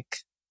sonic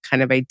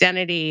kind of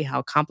identity?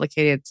 How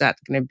complicated is that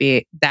going to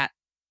be?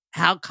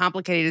 How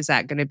complicated is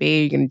that going to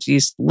be? You're going to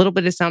use a little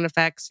bit of sound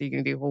effects. So you're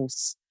going to do whole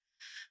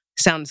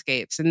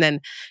soundscapes. And then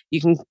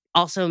you can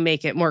also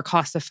make it more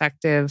cost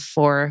effective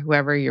for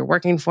whoever you're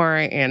working for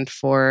and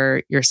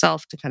for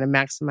yourself to kind of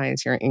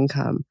maximize your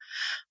income.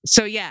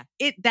 So yeah,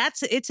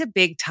 it's a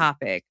big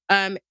topic.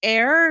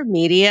 Air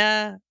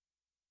Media,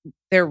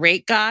 their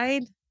rate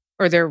guide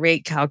or their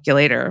rate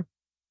calculator,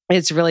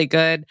 it's really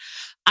good.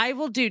 I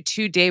will do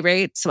 2 day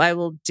rates. So I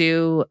will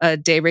do a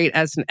day rate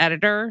as an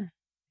editor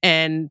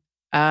and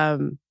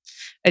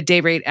a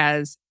day rate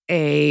as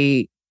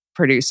a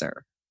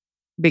producer,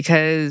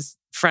 because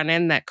front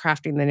end, that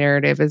crafting the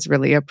narrative is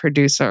really a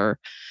producer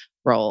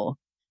role.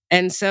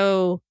 And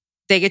so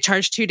they get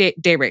charged 2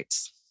 day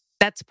rates.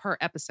 That's per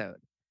episode.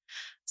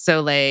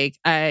 So like,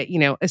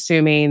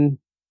 assuming,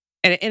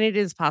 and it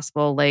is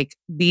possible, like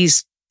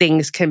these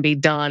things can be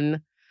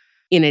done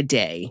in a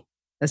day,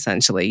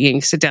 essentially. You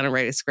can sit down and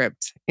write a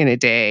script in a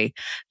day.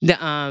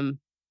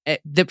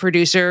 The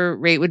producer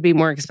rate would be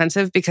more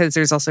expensive because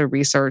there's also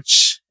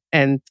research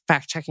and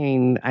fact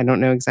checking. I don't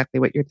know exactly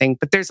what you think,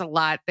 but there's a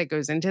lot that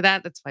goes into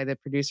that. That's why the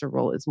producer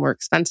role is more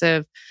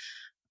expensive.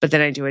 But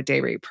then I do a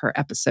day rate per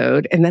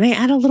episode. And then I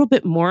add a little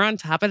bit more on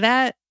top of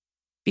that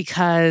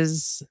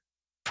because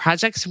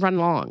projects run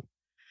long.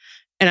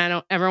 And I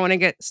don't ever want to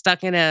get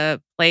stuck in a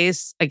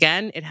place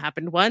again. It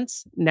happened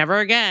once, never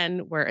again,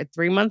 where a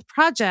 3-month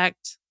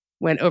project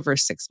went over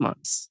 6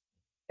 months.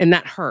 And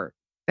that hurt.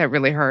 That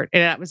really hurt.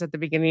 And that was at the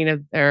beginning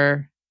of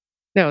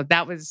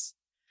that was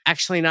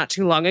actually not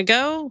too long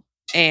ago.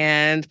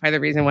 And part of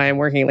the reason why I'm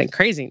working like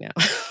crazy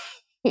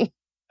now.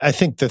 I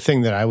think the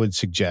thing that I would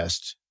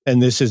suggest,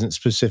 and this isn't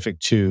specific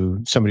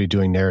to somebody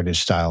doing narrative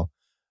style,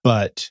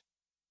 but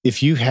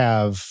if you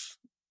have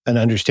an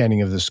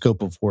understanding of the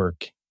scope of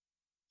work,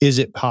 is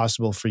it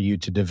possible for you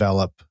to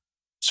develop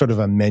sort of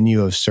a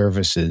menu of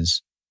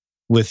services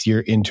with your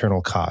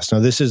internal costs? Now,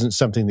 this isn't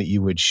something that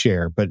you would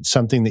share, but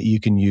something that you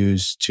can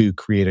use to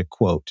create a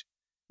quote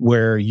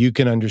where you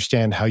can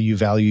understand how you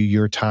value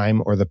your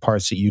time or the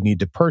parts that you need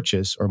to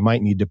purchase or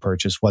might need to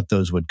purchase, what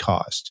those would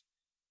cost.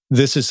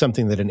 This is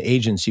something that an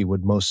agency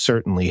would most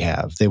certainly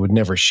have. They would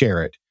never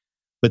share it,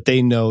 but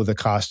they know the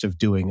cost of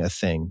doing a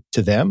thing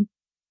to them,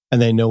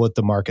 and they know what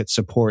the market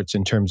supports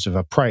in terms of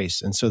a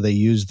price. And so they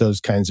use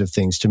those kinds of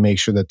things to make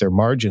sure that their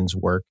margins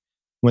work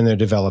when they're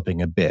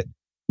developing a bid.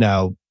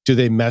 Now, do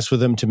they mess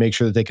with them to make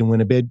sure that they can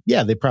win a bid?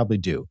 Yeah, they probably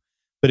do.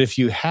 But if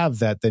you have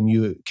that, then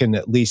you can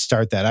at least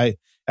start that.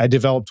 I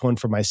developed one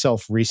for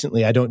myself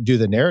recently. I don't do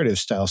the narrative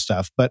style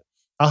stuff, but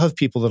I'll have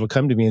people that'll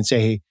come to me and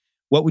say, hey,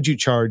 what would you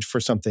charge for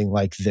something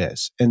like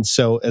this? And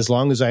so as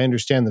long as I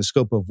understand the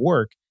scope of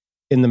work,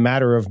 in the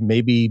matter of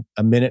maybe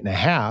a minute and a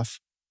half,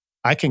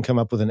 I can come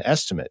up with an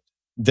estimate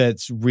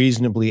that's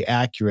reasonably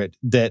accurate,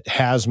 that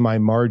has my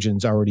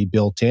margins already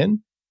built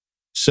in.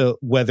 So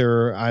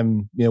whether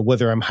I'm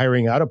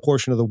hiring out a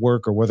portion of the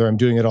work or whether I'm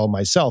doing it all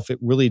myself, it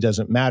really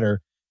doesn't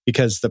matter,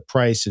 because the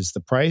price is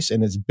the price,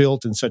 and it's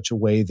built in such a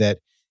way that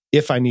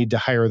if I need to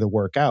hire the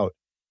work out,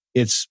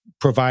 it's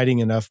providing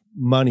enough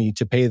money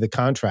to pay the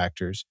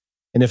contractors.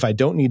 And if I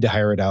don't need to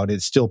hire it out,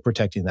 it's still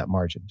protecting that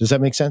margin. Does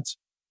that make sense?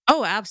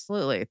 Oh,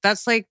 absolutely.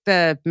 That's like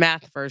the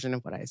math version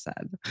of what I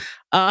said.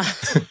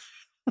 The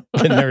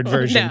nerd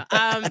version.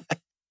 No,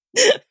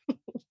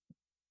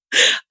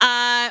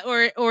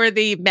 or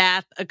the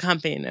math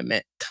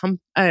accompaniment,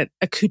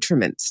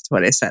 accoutrements to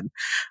what I said.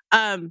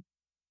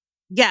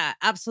 Yeah,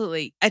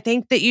 absolutely. I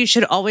think that you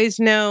should always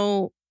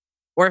know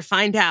or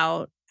find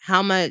out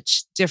how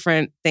much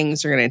different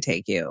things are going to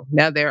take you.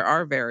 Now, there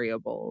are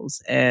variables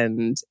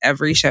and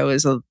every show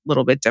is a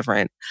little bit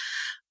different,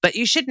 but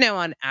you should know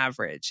on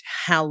average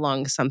how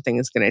long something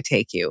is going to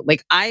take you.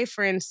 Like I,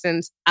 for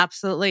instance,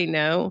 absolutely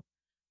know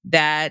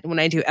that when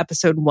I do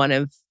episode 1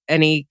 of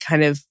any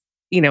kind of,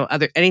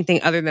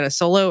 anything other than a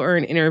solo or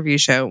an interview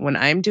show, when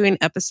I'm doing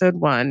episode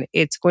 1,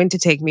 it's going to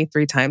take me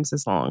 3 times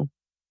as long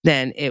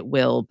than it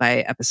will by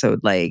episode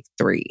like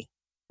 3,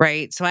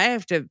 right? So I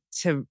have to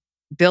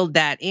build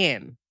that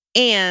in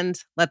and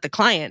let the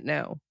client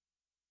know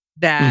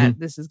that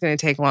this is going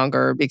to take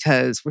longer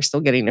because we're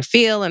still getting a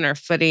feel and our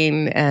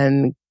footing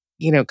and,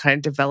 kind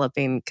of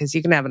developing, because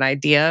you can have an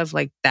idea of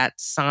like that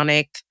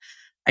sonic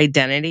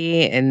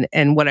identity. And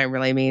what I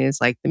really mean is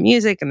like the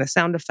music and the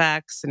sound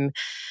effects and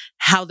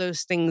how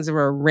those things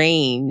are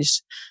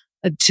arranged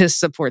to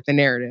support the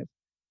narrative.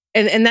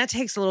 And that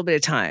takes a little bit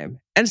of time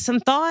and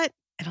some thought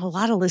and a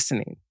lot of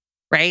listening,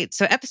 right?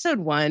 So episode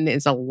 1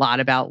 is a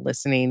lot about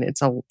listening.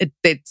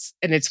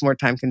 It's more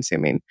time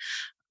consuming.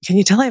 Can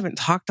you tell I haven't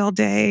talked all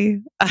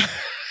day?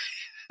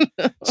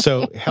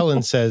 So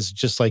Helen says,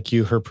 just like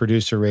you, her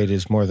producer rate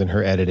is more than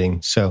her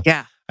editing. So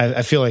yeah,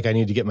 I feel like I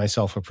need to get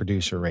myself a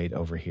producer rate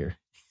over here.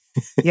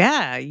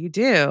 Yeah, you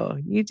do.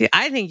 You do.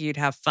 I think you'd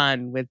have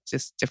fun with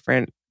just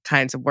different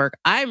kinds of work.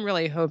 I'm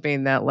really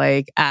hoping that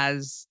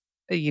as,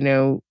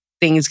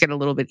 things get a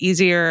little bit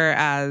easier,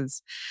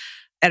 as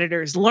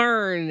editors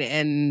learn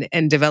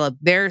and develop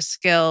their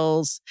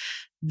skills,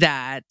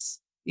 that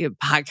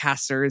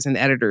podcasters and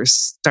editors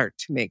start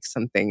to make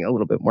something a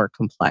little bit more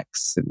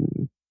complex,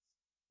 and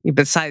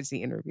besides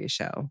the interview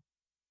show.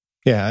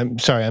 Yeah, I'm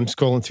sorry. I'm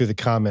scrolling through the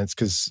comments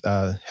because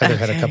Heather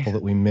had a couple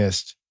that we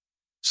missed.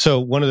 So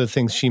one of the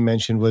things she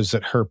mentioned was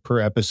that her per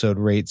episode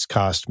rates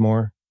cost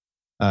more.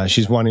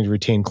 She's wanting to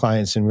retain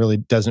clients and really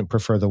doesn't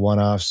prefer the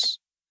one-offs.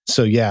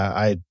 So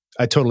yeah,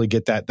 I totally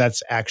get that.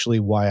 That's actually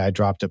why I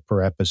dropped it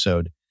per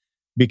episode,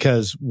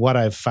 because what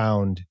I've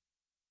found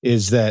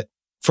is that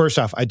first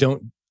off, I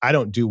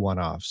don't do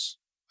one-offs.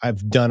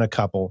 I've done a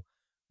couple,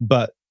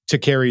 but to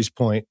Carrie's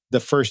point,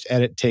 the first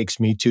edit takes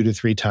me 2 to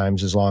 3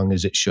 times as long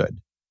as it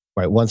should.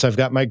 Right. Once I've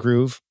got my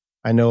groove,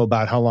 I know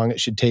about how long it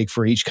should take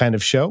for each kind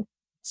of show.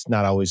 It's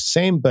not always the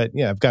same, but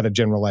yeah, I've got a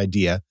general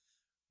idea.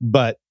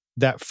 But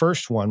that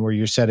first one where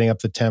you're setting up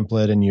the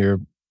template and you're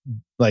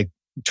like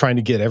trying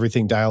to get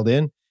everything dialed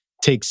in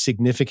takes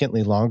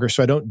significantly longer.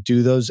 So I don't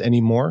do those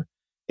anymore,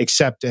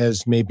 except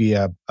as maybe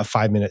a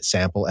 5-minute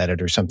sample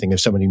edit or something if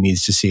somebody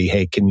needs to see,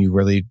 hey, can you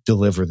really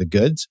deliver the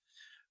goods?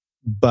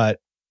 But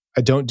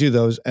I don't do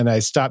those. And I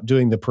stopped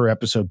doing the per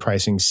episode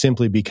pricing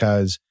simply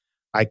because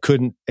I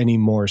couldn't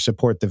anymore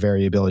support the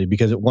variability,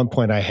 because at one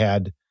point I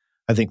had,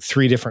 I think,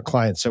 3 different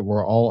clients that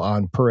were all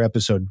on per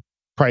episode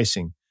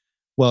pricing.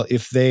 Well,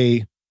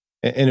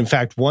 and in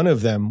fact, one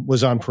of them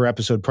was on per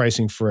episode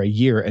pricing for a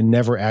year and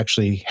never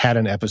actually had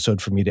an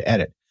episode for me to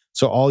edit.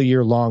 So all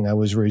year long, I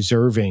was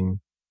reserving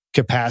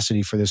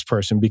capacity for this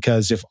person,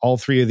 because if all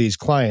 3 of these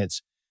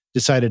clients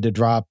decided to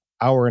drop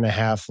 1.5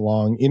 hour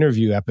long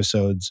interview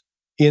episodes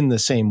in the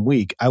same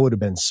week, I would have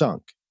been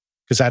sunk,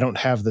 because I don't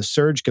have the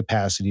surge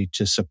capacity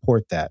to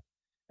support that.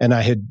 And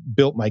I had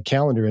built my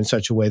calendar in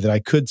such a way that I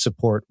could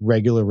support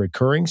regular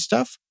recurring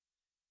stuff.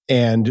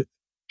 And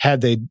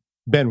had they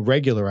been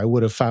regular, I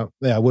would have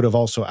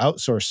also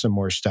outsourced some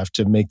more stuff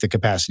to make the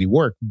capacity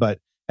work. But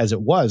as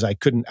it was, I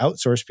couldn't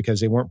outsource because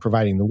they weren't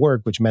providing the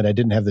work, which meant I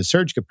didn't have the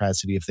surge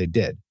capacity if they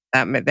did.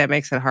 That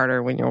makes it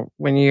harder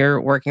when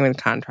you're working with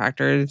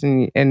contractors,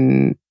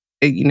 and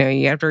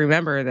you have to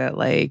remember that,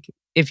 like,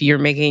 if you're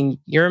making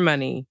your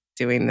money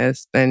doing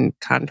this, then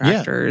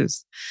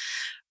contractors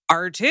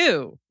are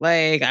too.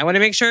 Like, I want to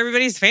make sure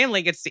everybody's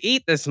family gets to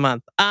eat this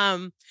month.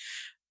 So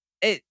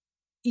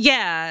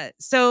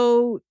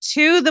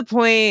to the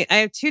point, I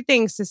have two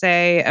things to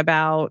say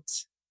about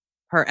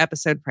per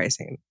episode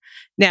pricing.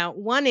 Now,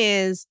 one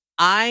is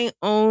I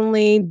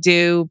only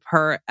do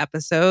per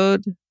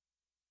episode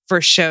for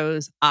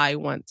shows I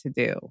want to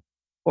do,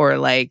 or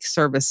like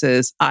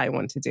services I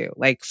want to do.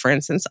 Like, for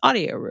instance,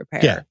 audio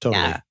repair. Yeah,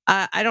 totally. Yeah.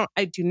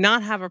 I do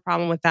not have a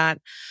problem with that.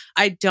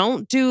 I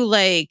don't do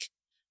like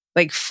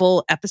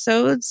full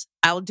episodes.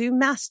 I'll do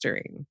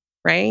mastering,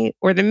 right?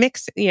 Or the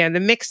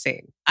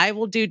mixing. I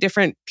will do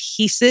different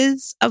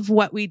pieces of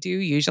what we do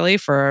usually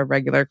for a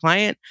regular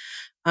client.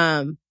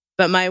 But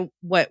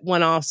what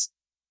one-offs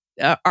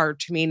are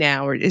to me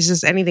now is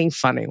just anything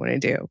fun I want to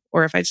do,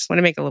 or if I just want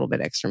to make a little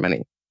bit extra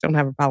money. Don't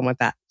have a problem with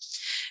that.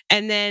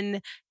 And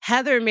then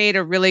Heather made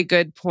a really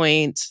good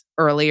point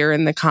earlier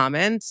in the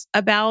comments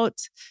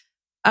about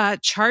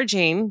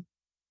charging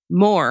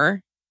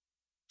more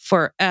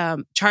for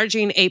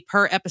charging a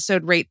per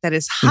episode rate that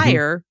is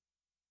higher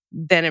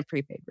than a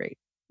prepaid rate,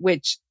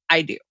 which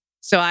I do.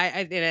 So I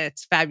think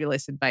it's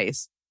fabulous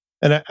advice.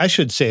 And I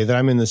should say that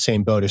I'm in the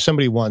same boat. If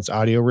somebody wants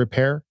audio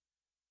repair,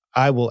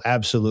 I will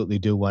absolutely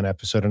do one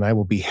episode, and I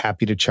will be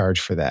happy to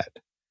charge for that.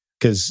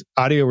 Because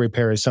audio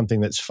repair is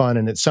something that's fun,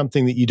 and it's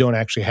something that you don't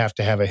actually have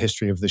to have a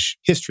history of the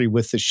history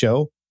with the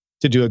show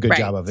to do a good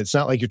job of. It's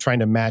not like you're trying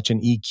to match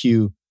an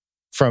EQ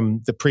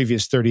from the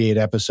previous 38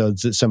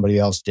 episodes that somebody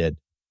else did.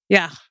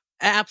 Yeah,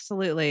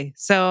 absolutely.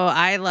 So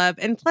I love,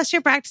 and plus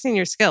you're practicing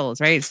your skills,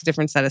 right? It's a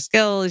different set of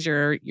skills.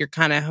 You're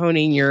kind of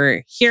honing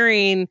your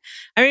hearing.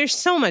 I mean, there's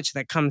so much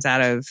that comes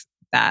out of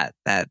that.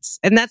 That's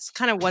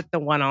kind of what the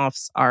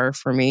one-offs are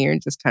for me, or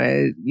just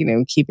kind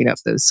of, keeping up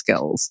those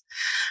skills.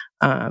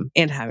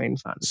 And having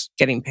fun,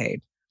 getting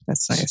paid.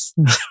 That's nice.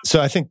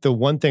 So I think the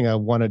one thing I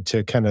wanted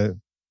to kind of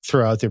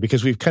throw out there,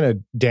 because we've kind of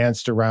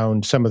danced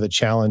around some of the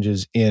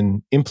challenges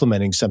in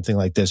implementing something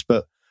like this,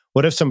 but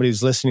what if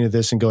somebody's listening to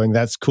this and going,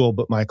 that's cool,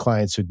 but my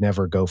clients would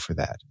never go for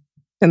that?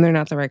 Then they're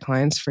not the right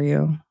clients for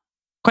you.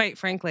 Quite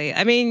frankly.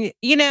 I mean,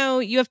 you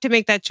have to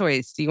make that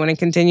choice. Do you want to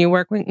continue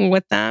working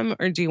with them,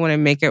 or do you want to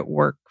make it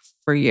work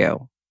for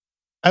you?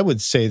 I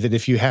would say that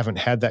if you haven't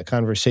had that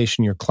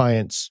conversation, your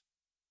clients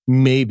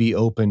may be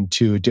open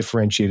to a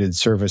differentiated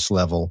service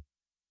level,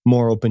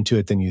 more open to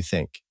it than you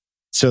think.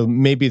 So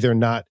maybe they're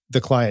not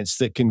the clients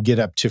that can get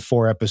up to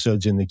 4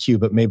 episodes in the queue,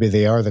 but maybe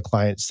they are the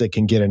clients that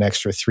can get an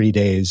extra 3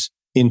 days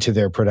into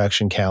their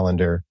production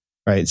calendar,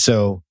 right?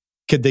 So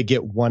could they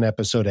get 1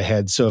 episode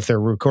ahead? So if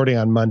they're recording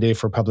on Monday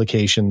for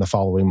publication the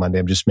following Monday,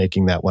 I'm just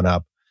making that one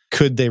up,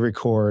 could they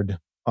record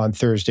on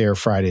Thursday or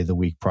Friday the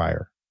week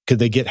prior? Could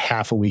they get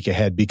half a week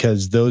ahead?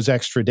 Because those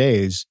extra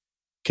days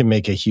can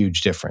make a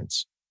huge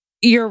difference.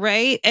 You're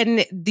right.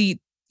 And you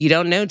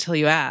don't know till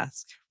you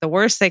ask. The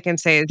worst they can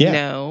say is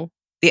no.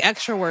 The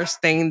extra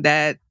worst thing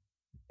that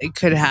it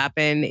could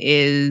happen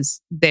is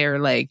they're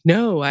like,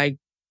 no, I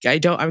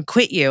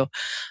quit you.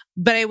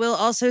 But I will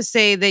also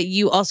say that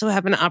you also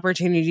have an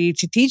opportunity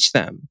to teach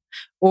them,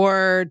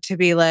 or to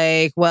be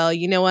like, well,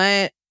 you know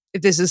what?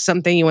 If this is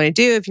something you want to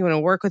do, if you want to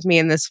work with me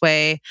in this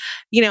way,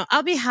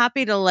 I'll be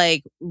happy to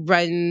like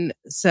run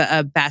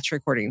a batch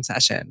recording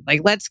session.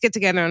 Like, let's get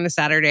together on a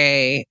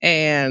Saturday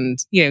and,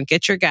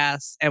 get your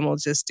guests, and we'll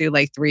just do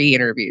like 3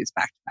 interviews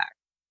back to back,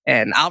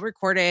 and I'll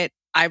record it.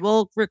 I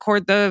will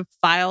record the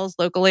files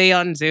locally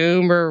on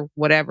Zoom or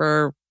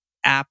whatever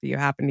app you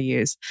happen to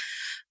use.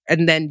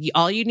 And then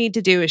all you need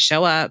to do is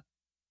show up,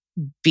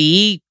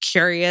 be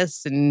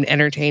curious and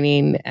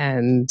entertaining,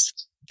 and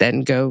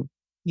then go,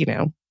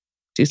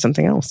 do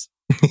something else.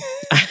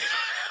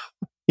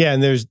 Yeah,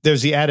 and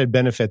there's the added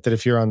benefit that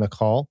if you're on the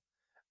call,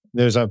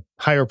 there's a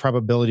higher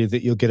probability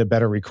that you'll get a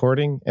better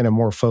recording and a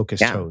more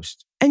focused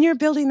host. And you're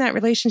building that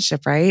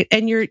relationship, right?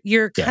 And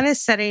you're kind of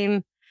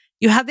setting,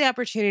 you have the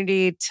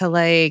opportunity to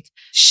like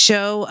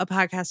show a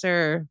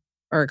podcaster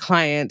or a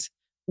client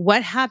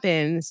what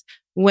happens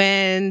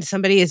when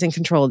somebody is in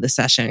control of the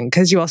session,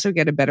 because you also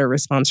get a better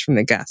response from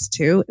the guests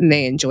too, and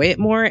they enjoy it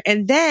more.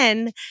 And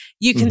then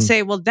you can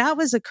say, well, that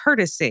was a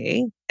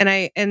courtesy,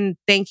 and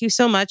thank you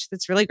so much.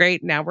 That's really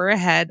great. Now we're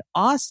ahead.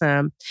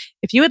 Awesome.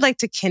 If you would like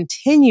to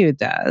continue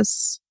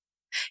this,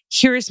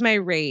 here's my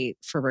rate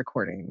for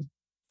recording.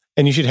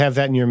 And you should have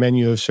that in your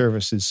menu of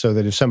services, so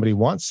that if somebody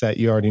wants that,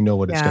 you already know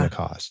what it's going to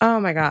cost. Oh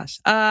my gosh.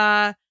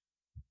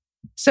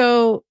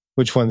 So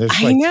which one? There's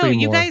I like know 3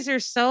 you more. guys are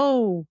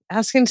so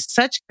asking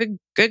such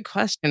good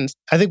questions.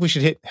 I think we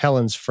should hit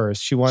Helen's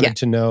first. She wanted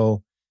to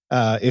know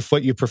if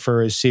what you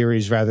prefer is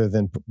series rather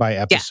than by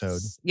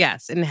episode.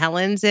 Yes. And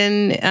Helen's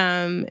in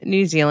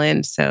New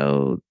Zealand,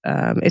 so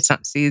it's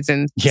not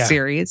season,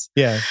 series.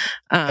 Yeah.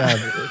 How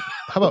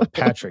about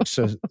Patrick?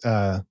 So,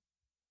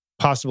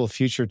 possible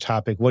future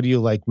topic. What do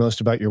you like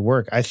most about your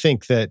work? I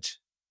think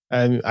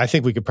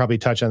we could probably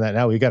touch on that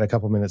now. We got a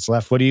couple minutes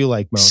left. What do you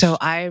like most? So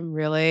I'm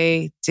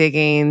really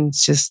digging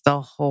just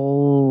the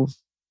whole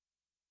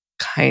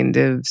kind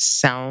of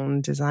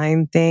sound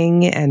design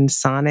thing and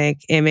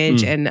sonic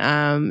image.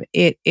 And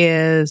it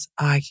is,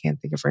 I can't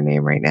think of her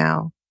name right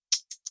now.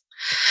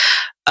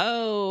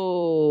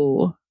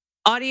 Oh,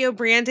 audio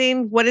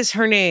branding. What is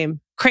her name?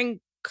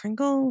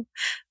 Kringle?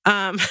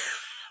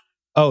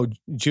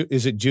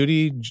 Is it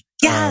Judy?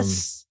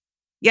 Yes.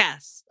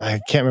 Yes. I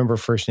can't remember her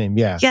first name.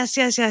 Yeah. Yes.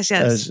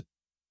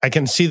 I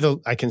can see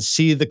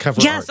the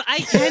cover yes, art. I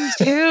can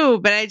too,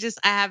 but I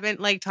haven't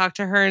talked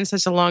to her in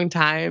such a long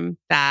time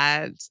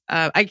that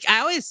I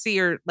always see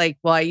her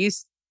I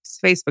use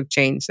Facebook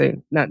change, so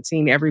not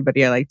seeing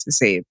everybody I like to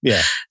see.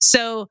 Yeah.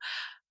 So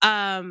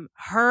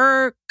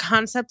her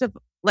concept of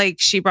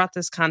she brought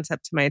this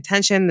concept to my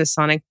attention, the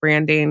sonic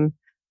branding,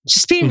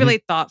 just being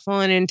really thoughtful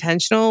and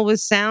intentional with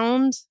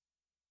sound.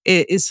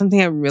 It is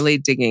something I'm really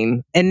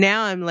digging. And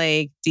now I'm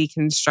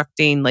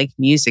deconstructing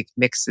music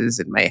mixes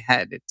in my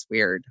head. It's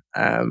weird.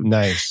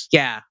 Nice.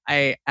 Yeah,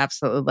 I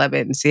absolutely love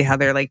it, and see how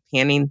they're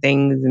panning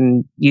things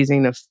and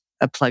using the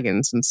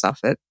plugins and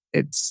stuff.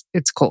 It's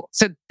cool.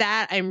 So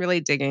that I'm really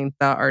digging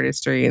the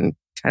artistry and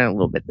kind of a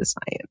little bit the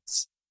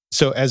science.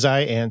 So as I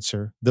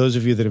answer, those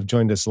of you that have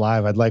joined us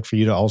live, I'd like for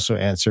you to also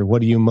answer,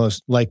 what do you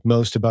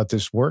most about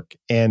this work?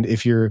 And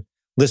if you're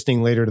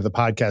listening later to the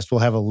podcast,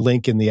 we'll have a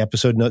link in the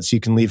episode notes so you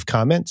can leave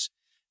comments,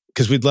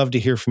 because we'd love to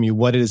hear from you.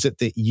 What is it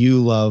that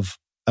you love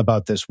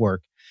about this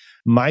work?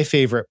 My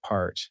favorite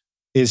part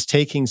is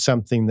taking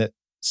something that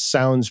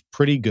sounds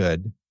pretty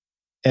good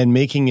and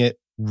making it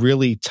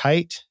really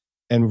tight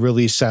and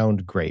really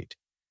sound great.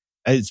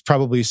 It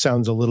probably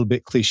sounds a little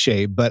bit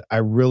cliche, but I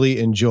really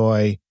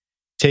enjoy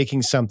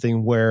taking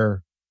something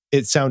where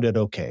it sounded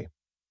okay.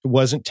 It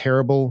wasn't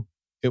terrible.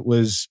 It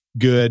was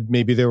good.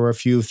 Maybe there were a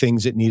few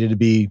things that needed to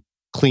be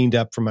cleaned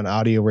up from an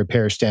audio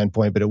repair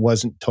standpoint, but it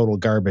wasn't total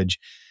garbage.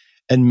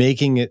 And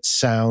making it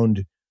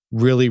sound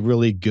really,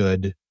 really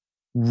good,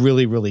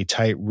 really, really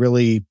tight,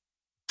 really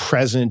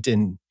present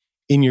and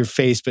in your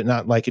face, but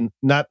not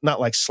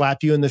not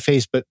slap you in the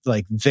face, but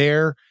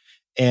there.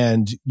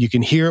 And you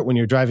can hear it when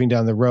you're driving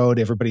down the road.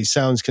 Everybody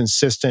sounds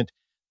consistent.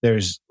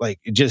 There's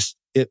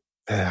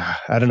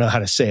I don't know how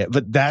to say it,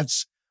 but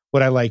that's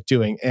what I like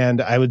doing.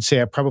 And I would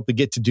say I probably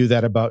get to do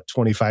that about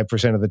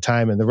 25% of the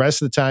time. And the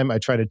rest of the time, I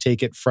try to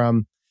take it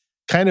from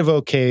kind of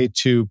okay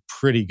to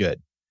pretty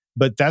good.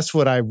 But that's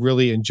what I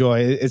really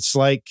enjoy. It's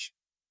like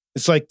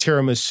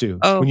tiramisu.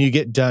 Oh. When you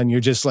get done, you're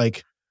just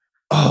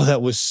oh,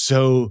 that was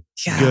so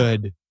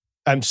good.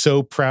 I'm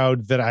so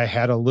proud that I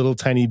had a little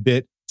tiny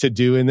bit to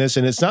do in this.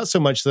 And it's not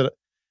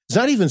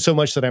even so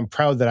much that I'm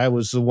proud that I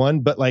was the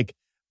one, but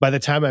by the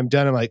time I'm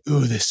done, I'm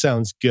ooh, this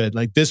sounds good.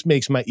 This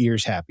makes my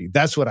ears happy.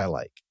 That's what I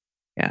like.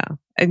 Yeah.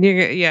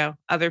 And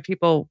other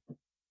people,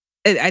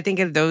 I think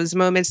in those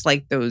moments,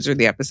 those are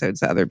the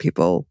episodes that other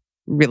people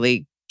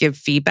really give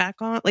feedback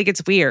on.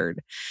 It's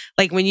weird.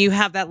 When you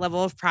have that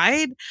level of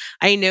pride,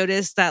 I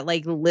notice that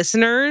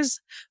listeners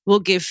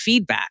will give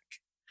feedback.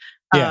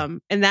 Yeah.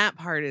 And that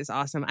part is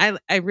awesome.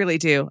 I really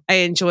do. I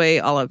enjoy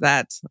all of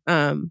that.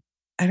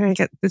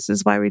 This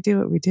is why we do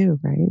what we do,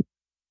 right?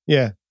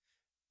 Yeah.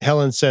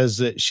 Helen says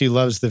that she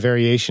loves the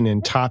variation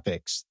in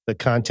topics, the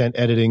content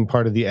editing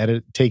part of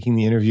the taking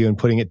the interview and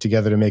putting it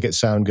together to make it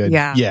sound good.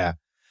 Yeah.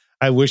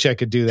 I wish I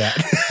could do that.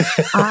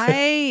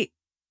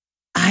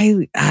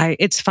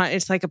 It's fun.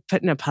 It's like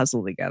putting a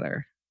puzzle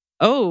together.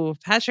 Oh,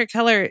 Patrick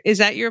Heller, is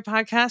that your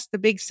podcast, the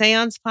Big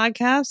Seance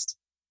podcast?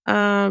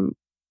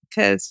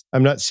 Because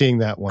I'm not seeing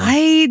that one.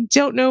 I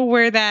don't know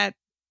where that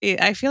is.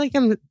 I feel like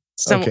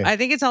Okay. I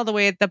think it's all the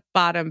way at the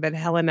bottom, but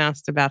Helen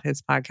asked about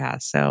his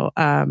podcast. So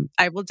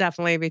I will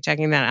definitely be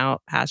checking that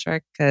out,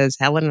 Patrick, because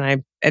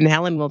Helen and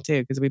Helen will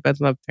too, because we both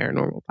love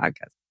paranormal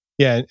podcasts.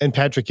 Yeah. And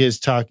Patrick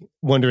is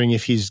wondering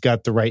if he's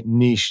got the right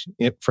niche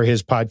for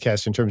his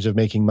podcast in terms of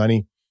making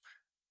money.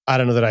 I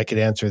don't know that I could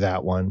answer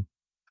that one.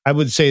 I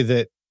would say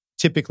that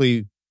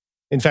typically,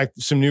 in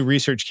fact, some new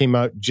research came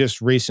out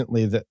just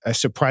recently that a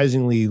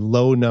surprisingly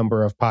low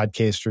number of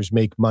podcasters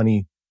make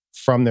money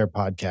from their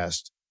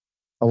podcast.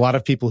 A lot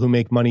of people who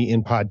make money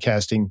in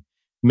podcasting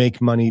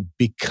make money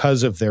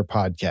because of their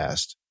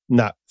podcast,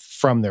 not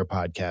from their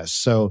podcast.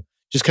 So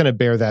just kind of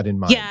bear that in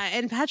mind. Yeah.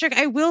 And Patrick,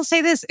 I will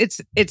say this,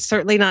 it's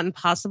certainly not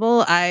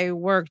impossible. I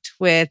worked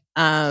with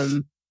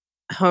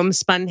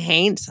Homespun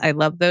Haints. I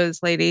love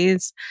those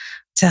ladies,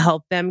 to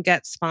help them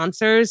get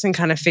sponsors and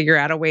kind of figure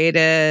out a way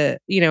to,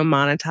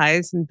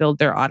 monetize and build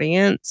their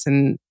audience,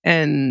 and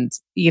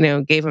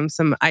gave them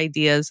some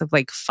ideas of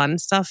fun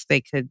stuff they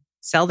could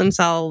sell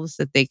themselves,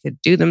 that they could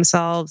do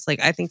themselves.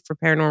 I think for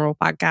paranormal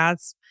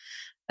podcasts,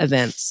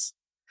 events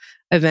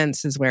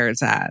is where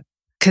it's at.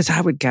 Cause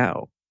I would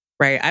go,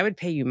 right? I would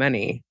pay you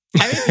money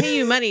I would pay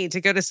you money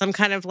to go to some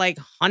kind of like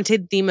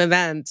haunted theme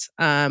event,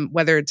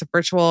 whether it's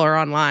virtual or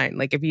online.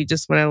 Like if you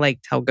just want to like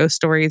tell ghost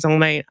stories all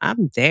night,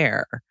 I'm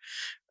there.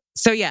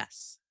 So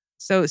yes.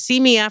 So see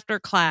me after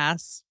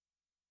class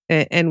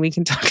and we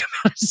can talk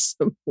about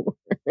some more.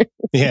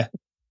 Yeah.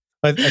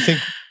 I think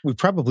we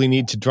probably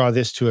need to draw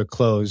this to a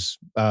close.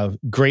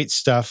 Great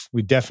stuff.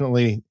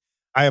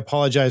 I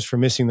apologize for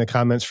missing the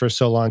comments for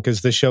so long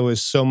because the show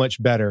is so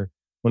much better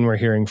when we're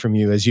hearing from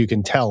you, as you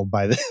can tell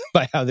by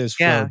how this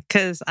flowed. Yeah,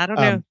 because I don't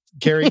know.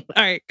 Carrie?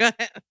 All right, go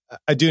ahead.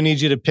 I do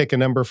need you to pick a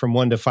number from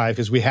 1 to 5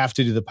 because we have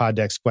to do the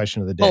Poddex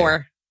question of the day.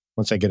 4.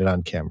 Once I get it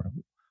on camera.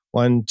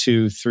 1,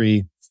 2,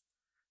 3,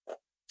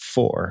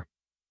 4.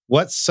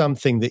 What's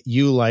something that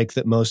you like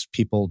that most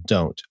people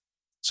don't?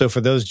 So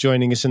for those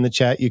joining us in the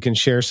chat, you can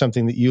share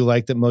something that you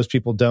like that most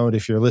people don't.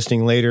 If you're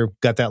listening later,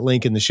 got that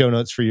link in the show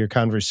notes for your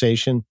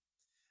conversation.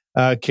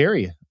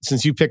 Carrie,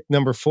 since you picked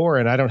number 4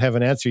 and I don't have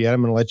an answer yet,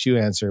 I'm going to let you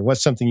answer.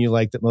 What's something you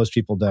like that most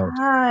people don't?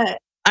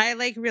 I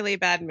like really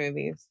bad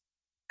movies.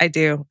 I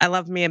do. I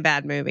love me a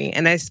bad movie.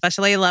 And I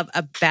especially love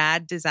a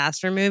bad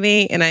disaster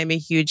movie. And I'm a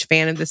huge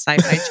fan of the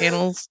Sci-Fi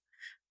Channel's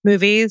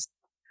movies.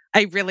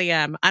 I really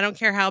am. I don't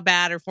care how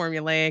bad or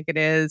formulaic it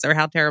is or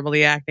how terrible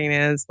the acting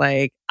is.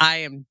 Like, I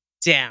am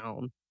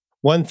down.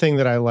 One thing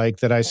that I like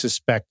that I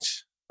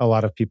suspect a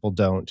lot of people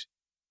don't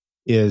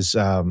is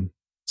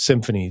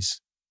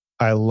symphonies.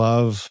 I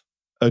love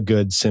a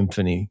good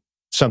symphony.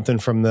 Something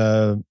from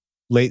the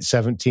late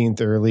 17th,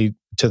 early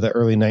to the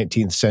early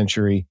 19th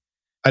century.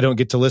 I don't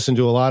get to listen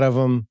to a lot of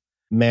them.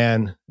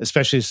 Man,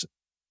 especially,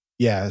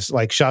 it's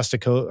like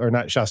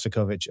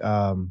Shostakovich,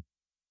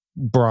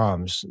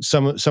 Brahms.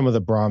 Some of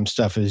the Brahms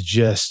stuff is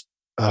just,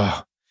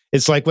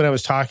 it's like when I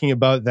was talking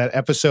about that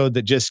episode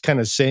that just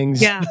kind of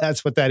sings. Yeah.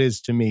 That's what that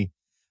is to me.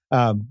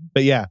 But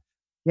yeah.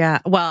 Yeah.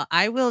 Well,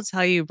 I will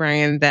tell you,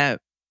 Brian,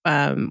 that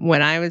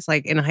when I was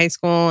like in high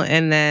school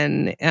and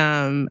then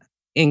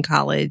in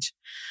college,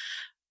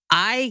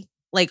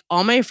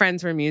 all my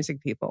friends were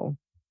music people,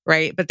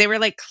 right? But they were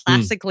like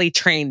classically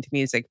trained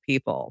music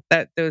people.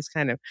 Those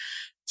kind of.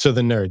 So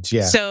the nerds,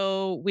 yeah.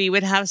 So we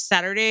would have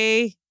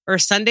Saturday or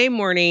Sunday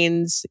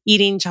mornings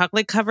eating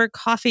chocolate covered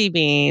coffee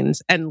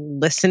beans and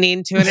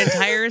listening to an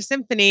entire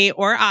symphony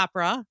or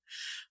opera.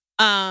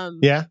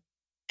 Yeah.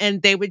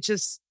 And they would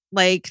just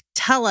like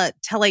tell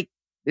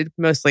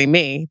mostly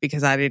me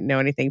because I didn't know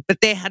anything,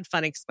 but they had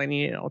fun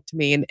explaining it all to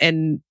me.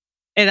 And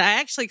I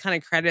actually kind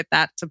of credit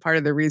that to part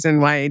of the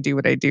reason why I do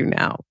what I do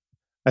now.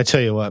 I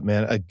tell you what,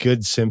 man, a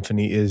good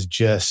symphony is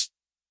just,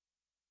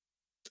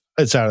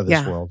 it's out of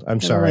this world.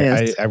 I'm sorry.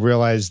 Really I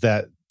realize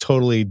that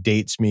totally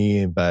dates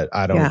me, but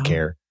I don't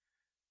care.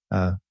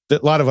 A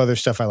lot of other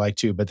stuff I like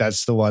too, but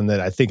that's the one that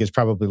I think is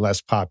probably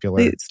less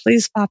popular. It's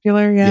least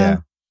popular, yeah.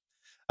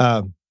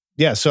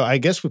 So I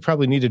guess we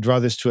probably need to draw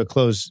this to a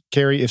close.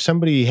 Carrie, if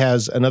somebody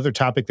has another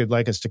topic they'd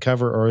like us to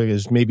cover or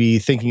is maybe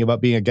thinking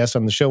about being a guest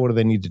on the show, what do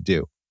they need to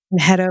do?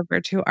 Head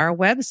over to our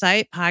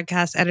website,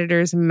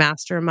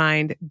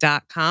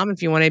 podcasteditorsmastermind.com.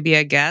 If you want to be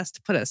a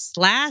guest, put a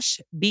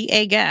 / be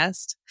a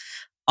guest,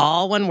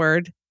 all one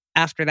word.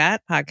 After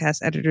that, Podcast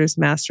Editors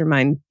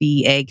Mastermind,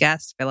 be a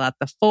guest, fill out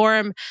the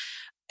form,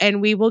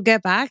 and we will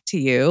get back to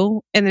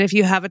you. And then if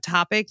you have a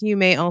topic, you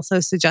may also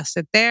suggest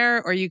it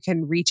there, or you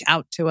can reach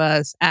out to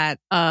us at,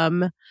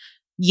 one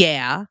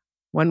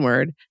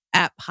word,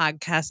 at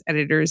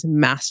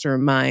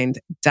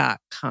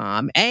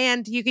podcasteditorsmastermind.com.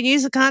 And you can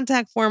use the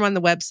contact form on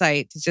the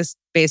website to just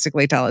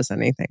basically tell us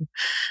anything.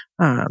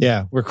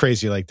 We're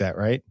crazy like that,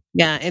 right?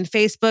 Yeah. And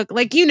Facebook,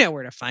 like, you know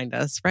where to find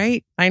us,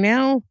 right? By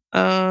now.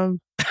 I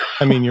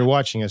mean, you're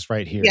watching us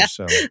right here. Yeah.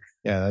 So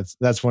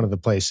that's one of the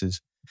places.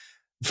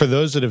 For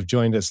those that have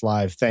joined us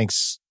live,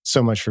 thanks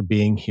so much for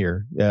being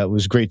here. It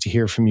was great to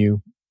hear from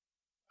you.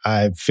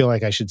 I feel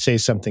like I should say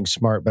something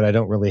smart, but I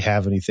don't really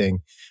have anything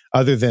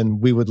other than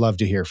we would love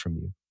to hear from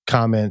you.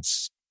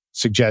 Comments,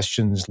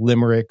 suggestions,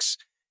 limericks,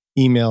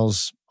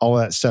 emails, all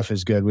that stuff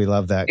is good. We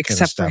love that. Except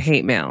kind of stuff. For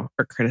hate mail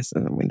or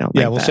criticism. We don't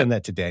like that. We'll send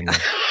that to Daniel.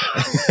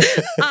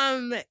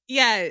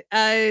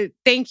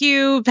 Thank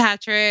you,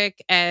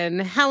 Patrick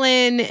and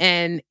Helen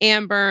and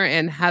Amber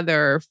and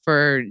Heather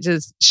for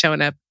just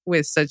showing up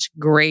with such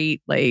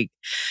great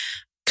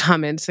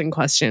comments and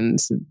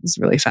questions. It's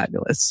really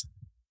fabulous.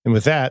 And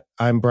with that,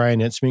 I'm Brian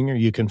Ensminger.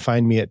 You can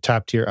find me at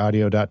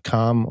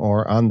toptieraudio.com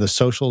or on the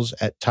socials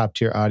at Top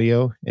Tier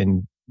Audio.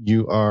 And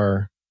you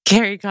are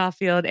Carrie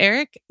Caulfield.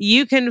 Eric,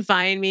 you can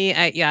find me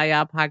at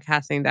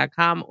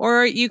yayapodcasting.com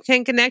or you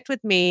can connect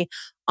with me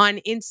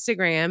on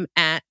Instagram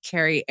at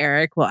Carrie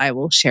Eric. Well, I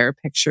will share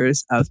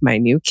pictures of my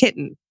new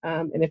kitten.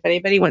 And if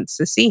anybody wants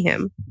to see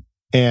him.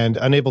 And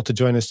unable to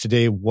join us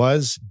today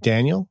was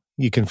Daniel.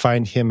 You can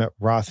find him at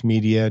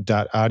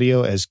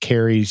rothmedia.audio as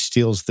Carrie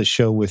steals the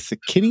show with the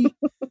kitty.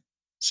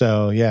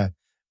 So, yeah.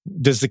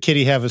 Does the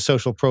kitty have a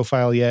social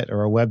profile yet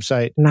or a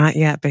website? Not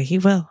yet, but he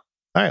will.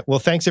 All right. Well,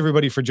 thanks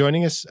everybody for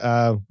joining us.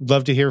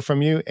 Love to hear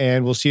from you,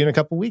 and we'll see you in a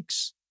couple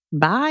weeks.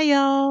 Bye,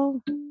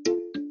 y'all.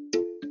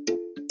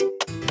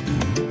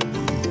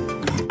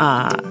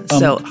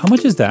 So how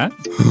much is that?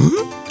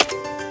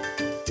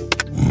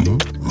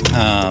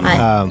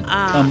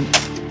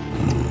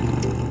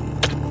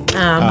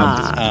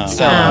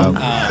 So